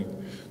holy,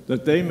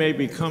 that they may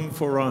become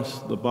for us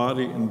the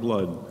body and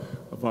blood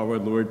of our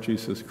Lord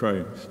Jesus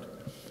Christ,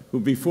 who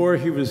before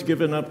he was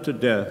given up to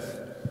death,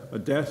 a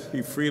death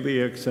he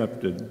freely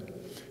accepted,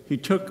 he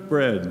took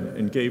bread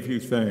and gave you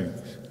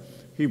thanks.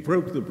 He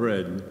broke the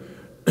bread,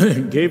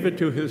 gave it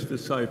to his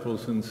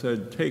disciples, and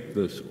said, "Take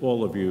this,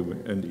 all of you,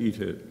 and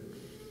eat it.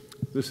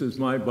 This is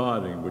my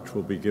body, which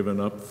will be given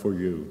up for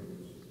you."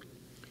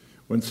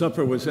 When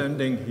supper was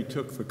ending, he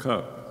took the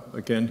cup,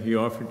 Again, he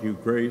offered you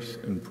grace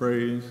and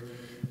praise,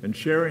 and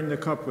sharing the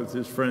cup with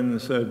his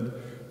friends said,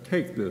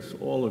 "Take this,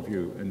 all of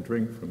you, and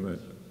drink from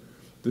it.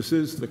 This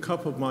is the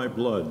cup of my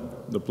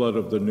blood, the blood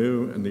of the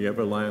new and the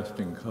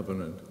everlasting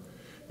covenant.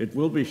 It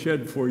will be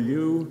shed for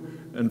you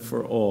and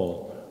for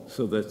all,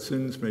 so that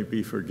sins may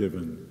be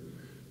forgiven.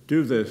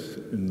 Do this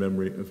in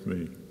memory of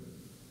me."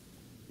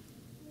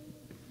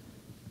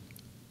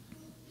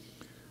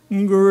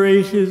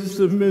 Great is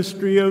the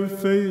mystery of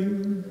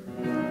faith.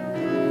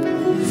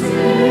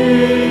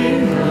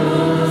 Sing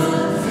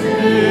the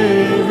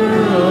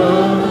Savior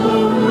of the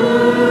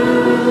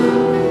world,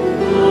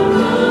 the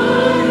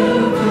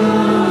lion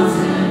comes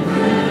and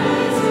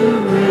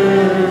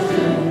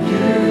resurrection,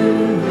 you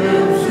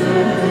have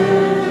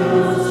set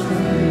us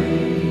free.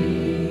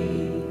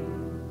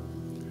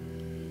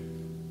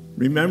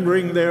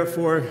 Remembering,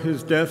 therefore,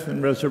 his death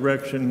and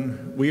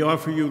resurrection, we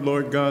offer you,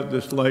 Lord God,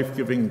 this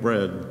life-giving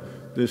bread,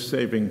 this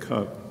saving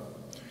cup.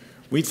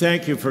 We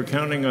thank you for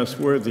counting us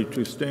worthy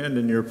to stand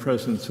in your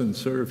presence and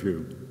serve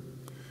you.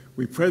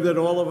 We pray that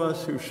all of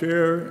us who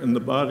share in the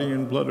body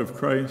and blood of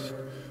Christ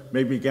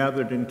may be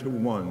gathered into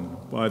one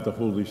by the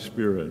Holy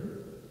Spirit.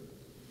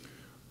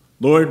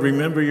 Lord,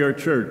 remember your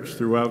church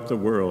throughout the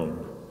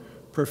world.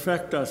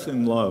 Perfect us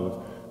in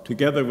love,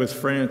 together with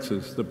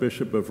Francis, the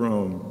Bishop of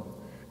Rome,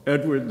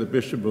 Edward, the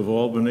Bishop of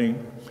Albany,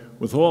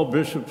 with all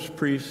bishops,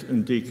 priests,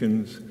 and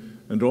deacons,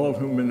 and all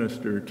who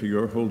minister to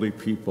your holy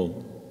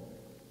people.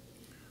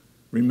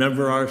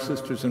 Remember our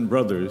sisters and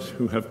brothers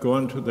who have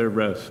gone to their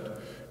rest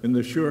in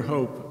the sure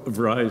hope of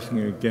rising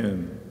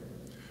again.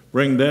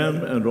 Bring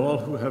them and all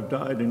who have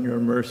died in your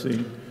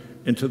mercy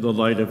into the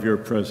light of your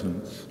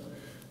presence.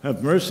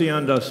 Have mercy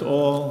on us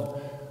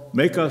all.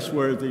 Make us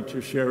worthy to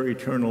share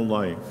eternal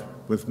life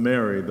with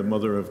Mary, the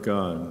Mother of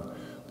God,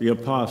 the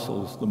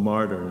apostles, the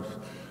martyrs,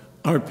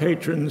 our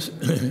patrons,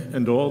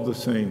 and all the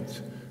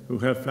saints who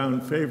have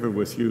found favor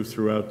with you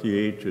throughout the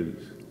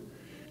ages.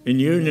 In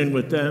union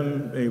with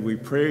them, may we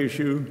praise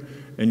you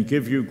and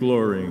give you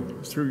glory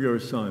through your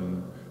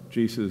Son,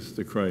 Jesus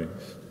the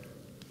Christ.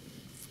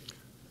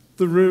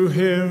 Through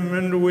him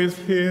and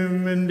with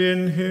him and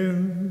in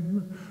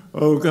him,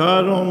 O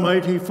God,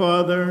 Almighty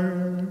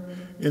Father,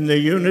 in the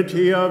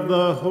unity of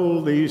the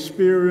Holy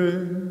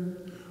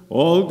Spirit,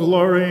 all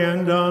glory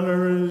and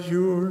honor is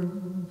yours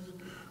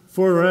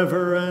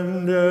forever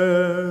and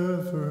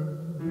ever.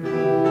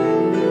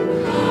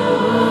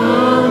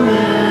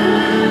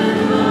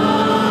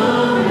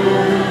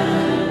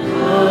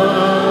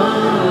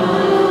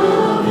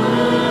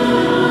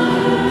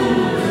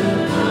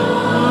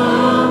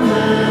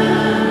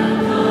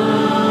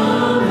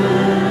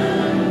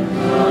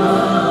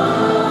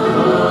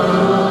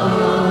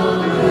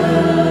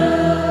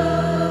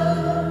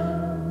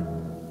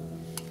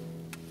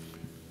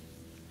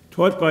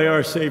 Taught by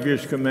our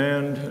Savior's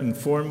command and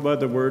formed by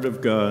the Word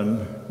of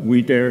God,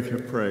 we dare to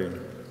pray.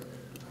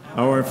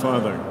 Our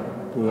Father,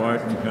 who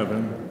art in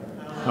heaven,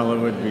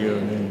 hallowed be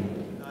your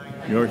name.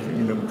 Your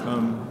kingdom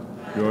come,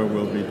 your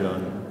will be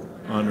done,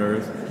 on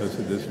earth as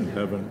it is in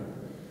heaven.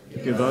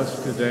 Give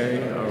us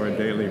today our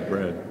daily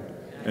bread,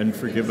 and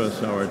forgive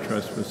us our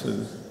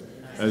trespasses,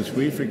 as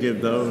we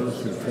forgive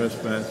those who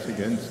trespass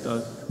against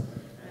us.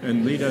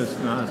 And lead us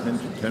not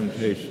into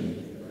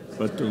temptation,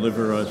 but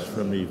deliver us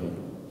from evil.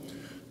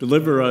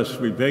 Deliver us,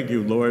 we beg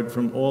you, Lord,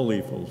 from all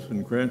evils,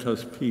 and grant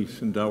us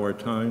peace in our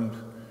times.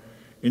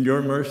 In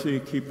your mercy,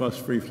 keep us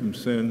free from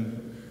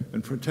sin,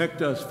 and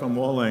protect us from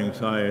all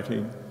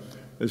anxiety,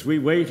 as we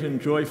wait in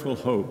joyful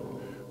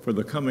hope for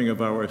the coming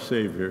of our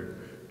Savior,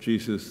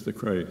 Jesus the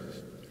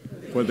Christ.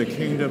 For the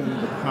kingdom,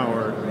 the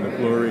power, and the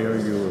glory are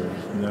yours,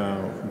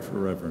 now and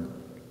forever.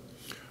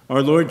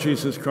 Our Lord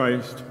Jesus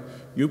Christ,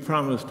 you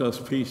promised us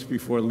peace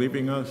before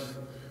leaving us.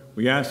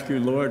 We ask you,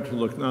 Lord, to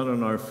look not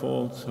on our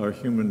faults, our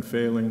human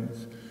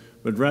failings,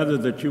 but rather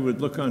that you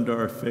would look unto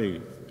our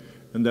faith,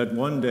 and that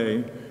one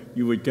day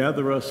you would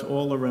gather us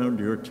all around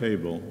your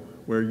table,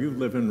 where you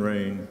live and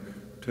reign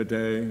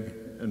today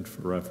and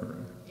forever.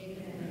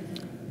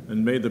 Amen.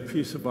 And may the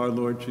peace of our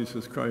Lord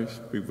Jesus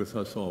Christ be with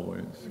us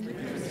always.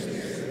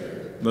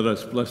 Amen. Let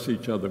us bless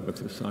each other with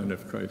the sign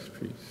of Christ's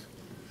peace.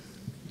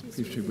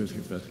 Peace be with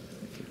you, Beth.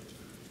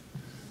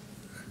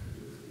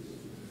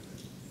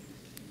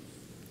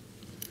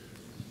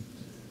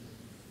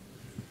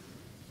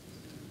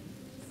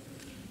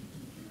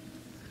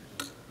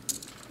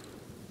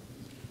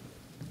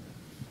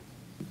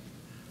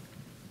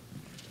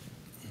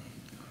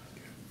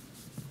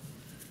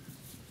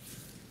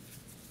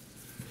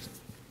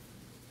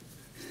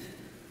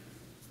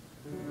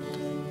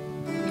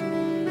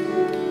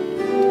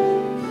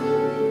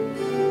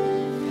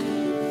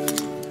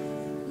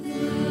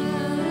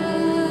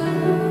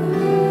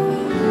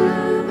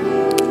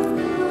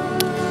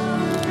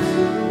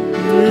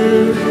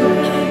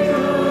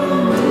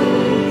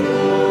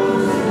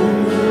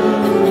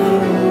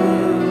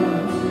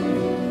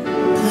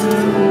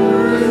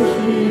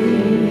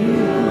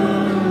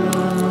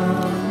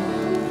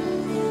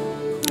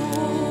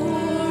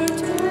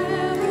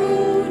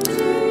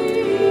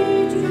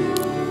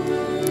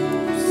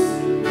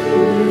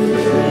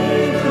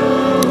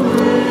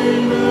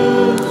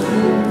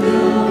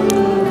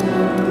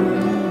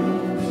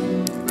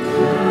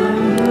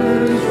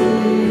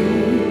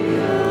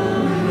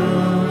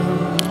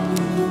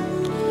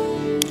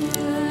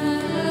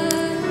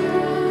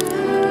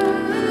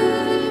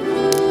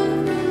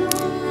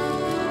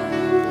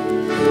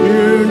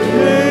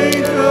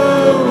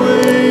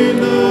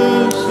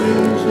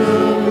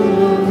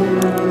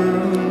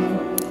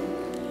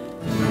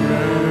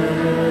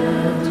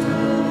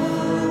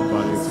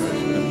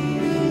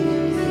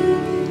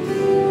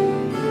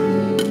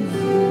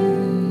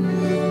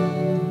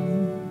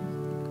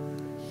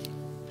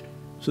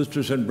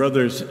 Sisters and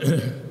brothers,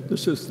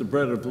 this is the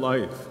bread of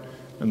life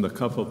and the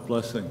cup of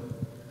blessing.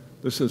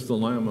 This is the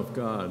Lamb of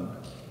God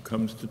who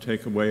comes to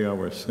take away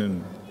our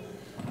sin.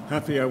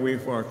 Happy are we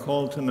who are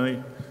called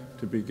tonight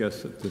to be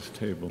guests at this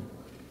table.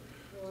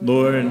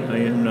 Lord, I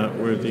am not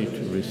worthy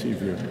to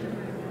receive you,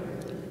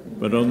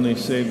 but only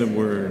say the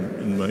word,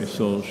 and my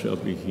soul shall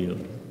be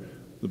healed.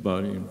 The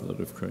body and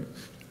blood of Christ.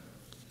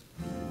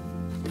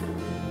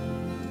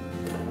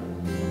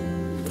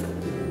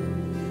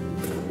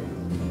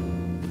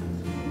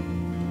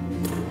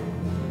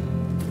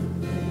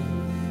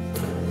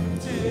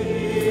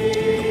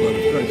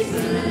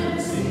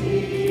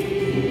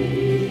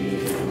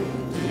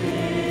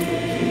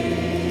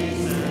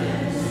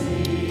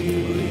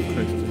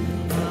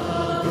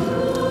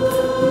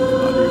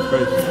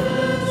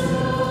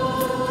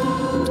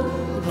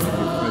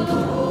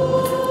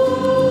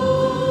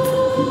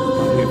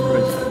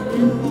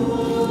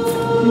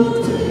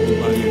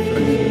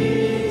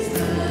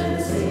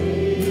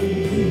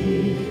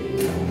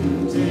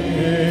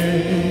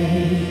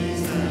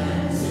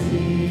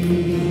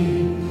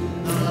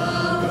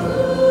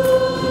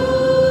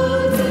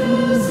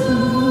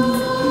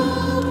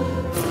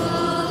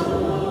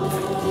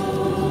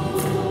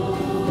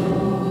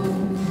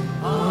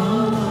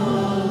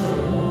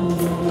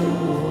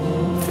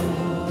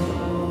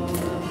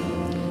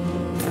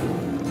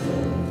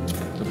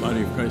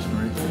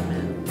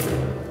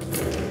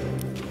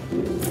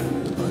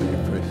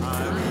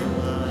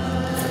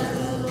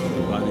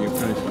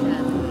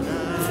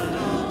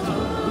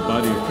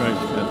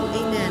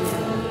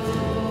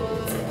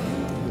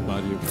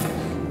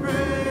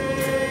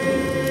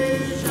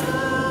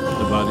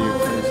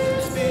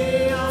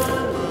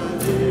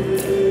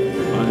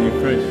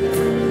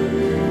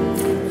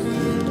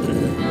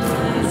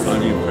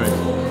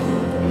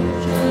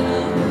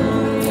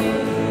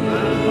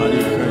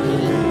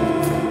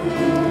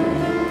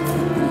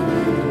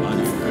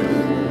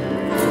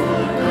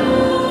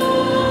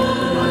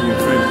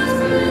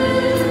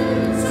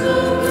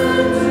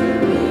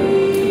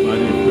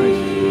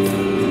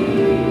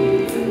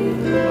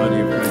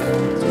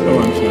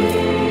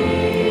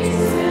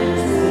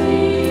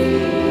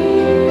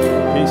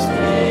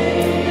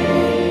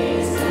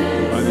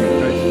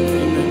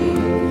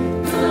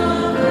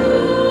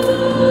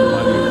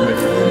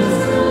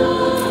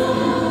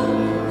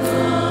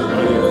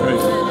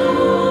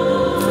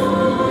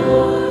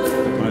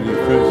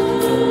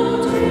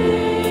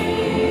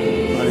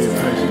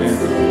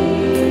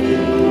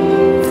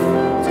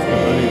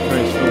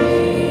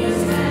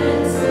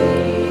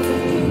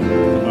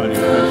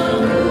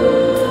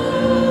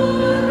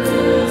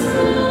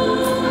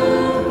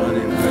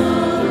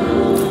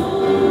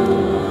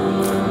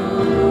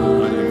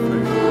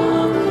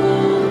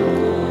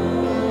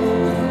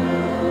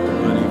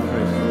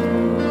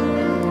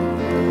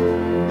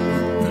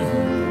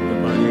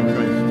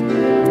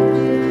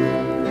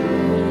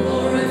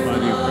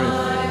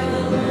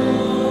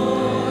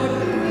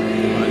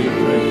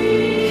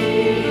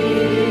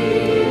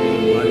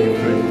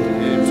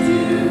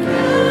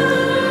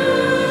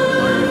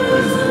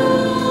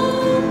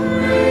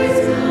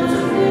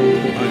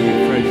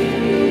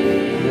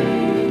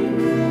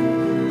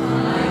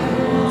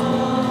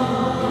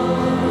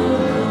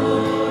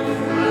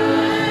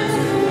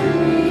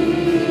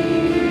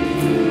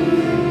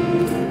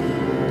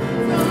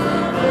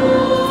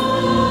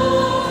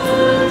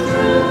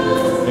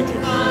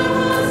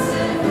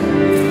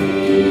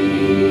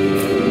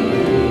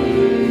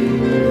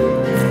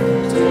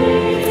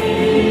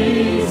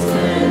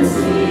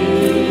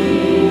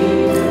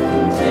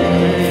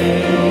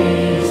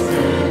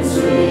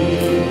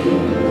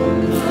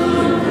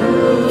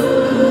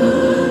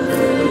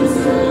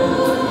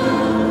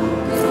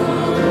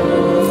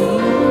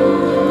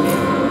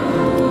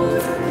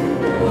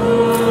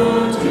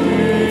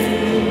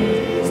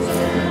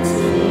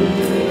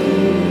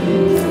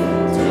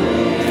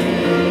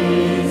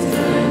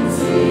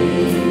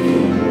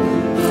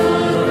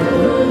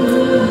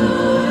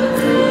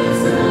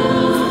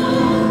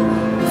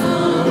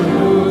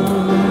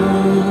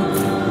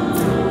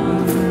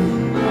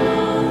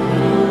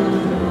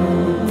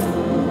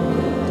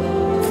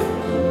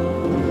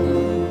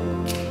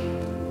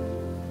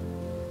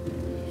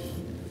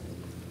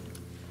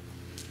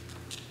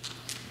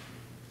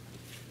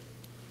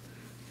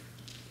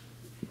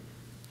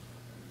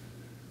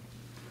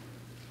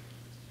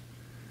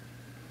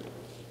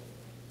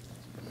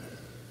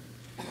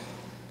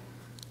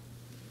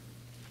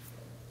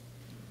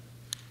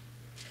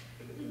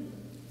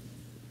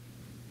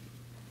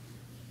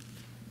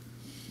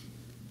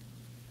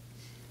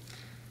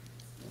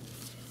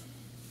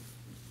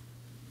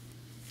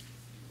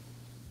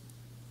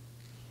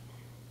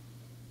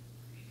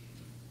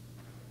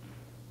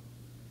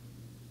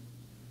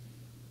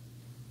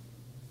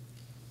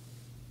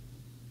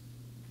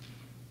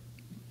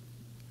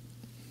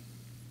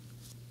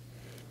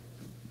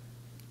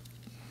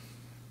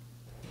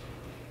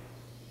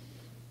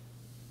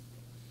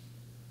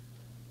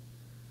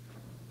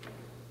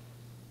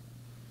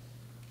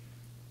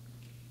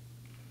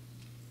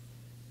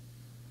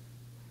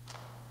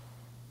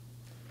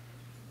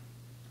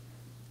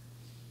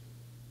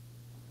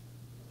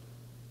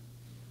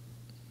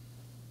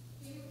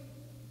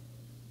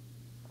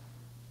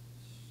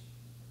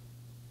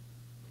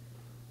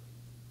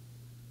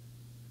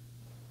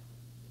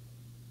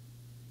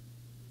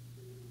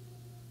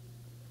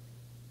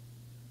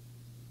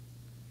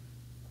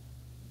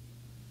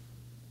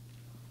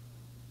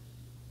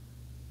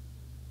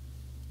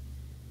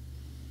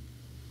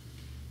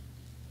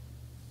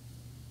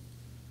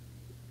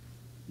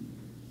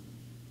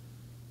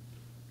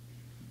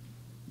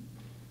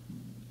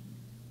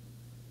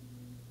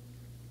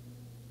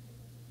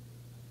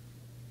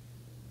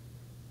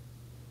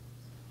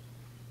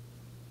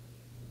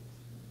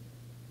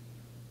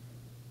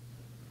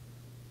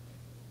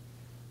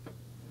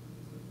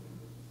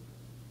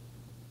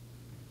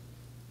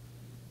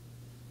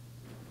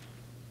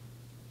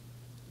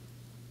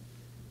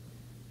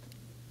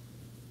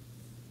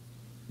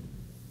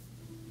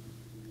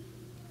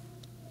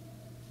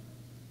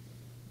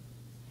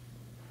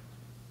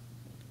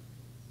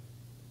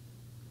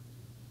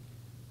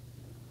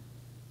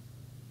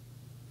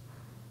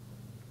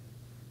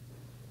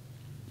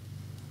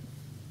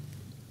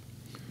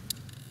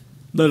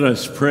 Let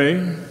us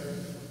pray.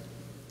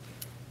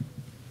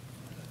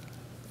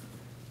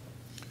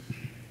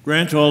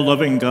 Grant, all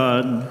loving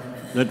God,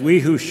 that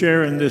we who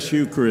share in this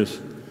Eucharist,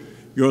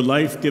 your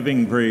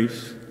life-giving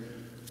grace,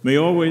 may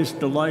always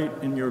delight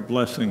in your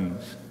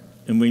blessings,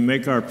 and we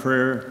make our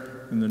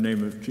prayer in the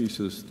name of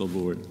Jesus the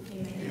Lord.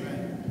 Amen.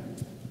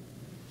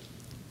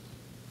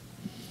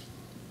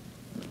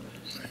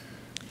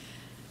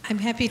 I'm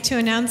happy to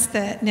announce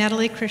that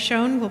Natalie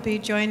Crishone will be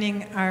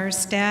joining our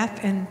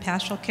staff in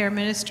pastoral care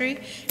ministry.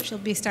 She'll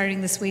be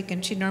starting this week,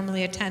 and she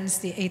normally attends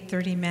the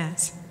 8:30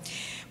 Mass.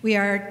 We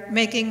are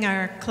making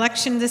our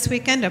collection this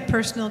weekend of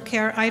personal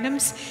care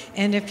items,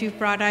 and if you've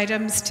brought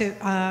items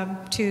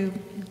to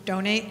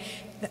donate,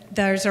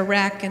 there's a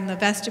rack in the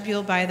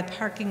vestibule by the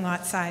parking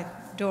lot side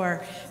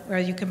door where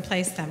you can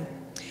place them.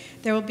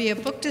 There will be a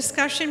book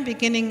discussion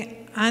beginning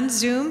on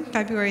Zoom,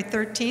 February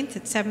 13th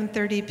at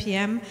 7:30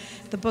 p.m.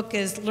 The book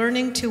is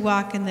Learning to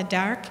Walk in the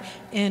Dark,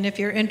 and if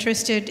you're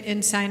interested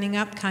in signing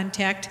up,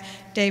 contact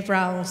Dave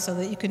Rowell so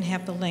that you can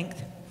have the link.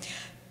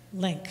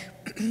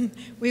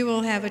 We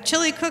will have a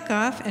chili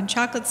cook-off and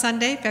chocolate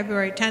sundae,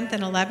 February 10th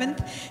and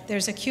 11th.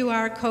 There's a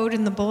QR code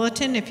in the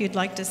bulletin if you'd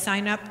like to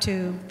sign up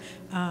to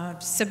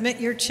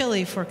submit your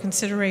chili for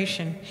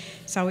consideration.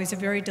 It's always a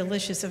very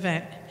delicious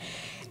event.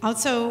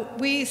 Also,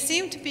 we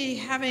seem to be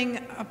having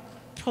a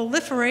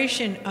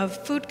proliferation of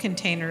food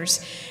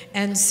containers,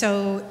 and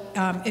so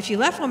if you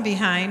left one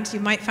behind, you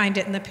might find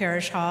it in the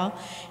parish hall,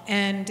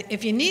 and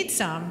if you need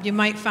some, you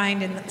might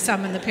find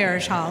some in the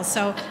parish hall.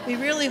 So we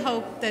really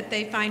hope that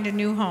they find a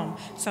new home,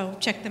 so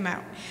check them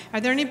out.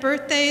 Are there any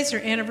birthdays or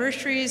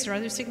anniversaries or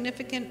other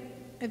significant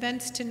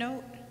events to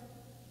note?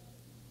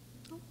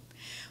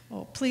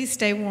 Well, please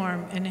stay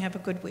warm and have a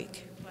good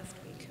week. Blessed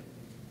week.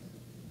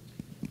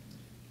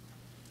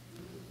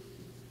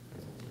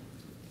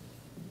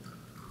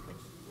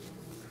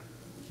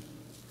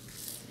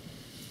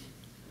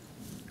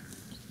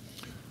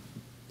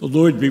 The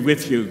Lord be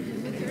with you.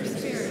 With your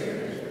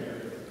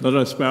spirit. Let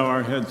us bow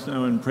our heads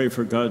now and pray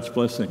for God's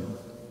blessing.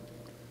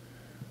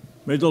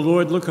 May the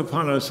Lord look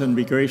upon us and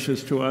be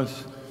gracious to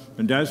us,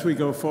 and as we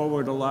go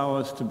forward, allow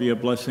us to be a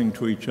blessing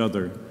to each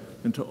other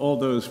and to all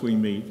those we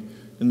meet.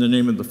 In the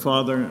name of the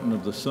Father, and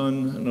of the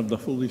Son, and of the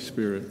Holy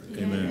Spirit.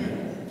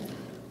 Amen.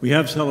 We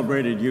have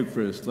celebrated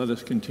Eucharist. Let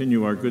us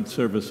continue our good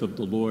service of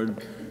the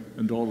Lord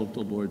and all of the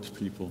Lord's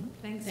people.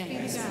 Thanks be to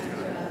God.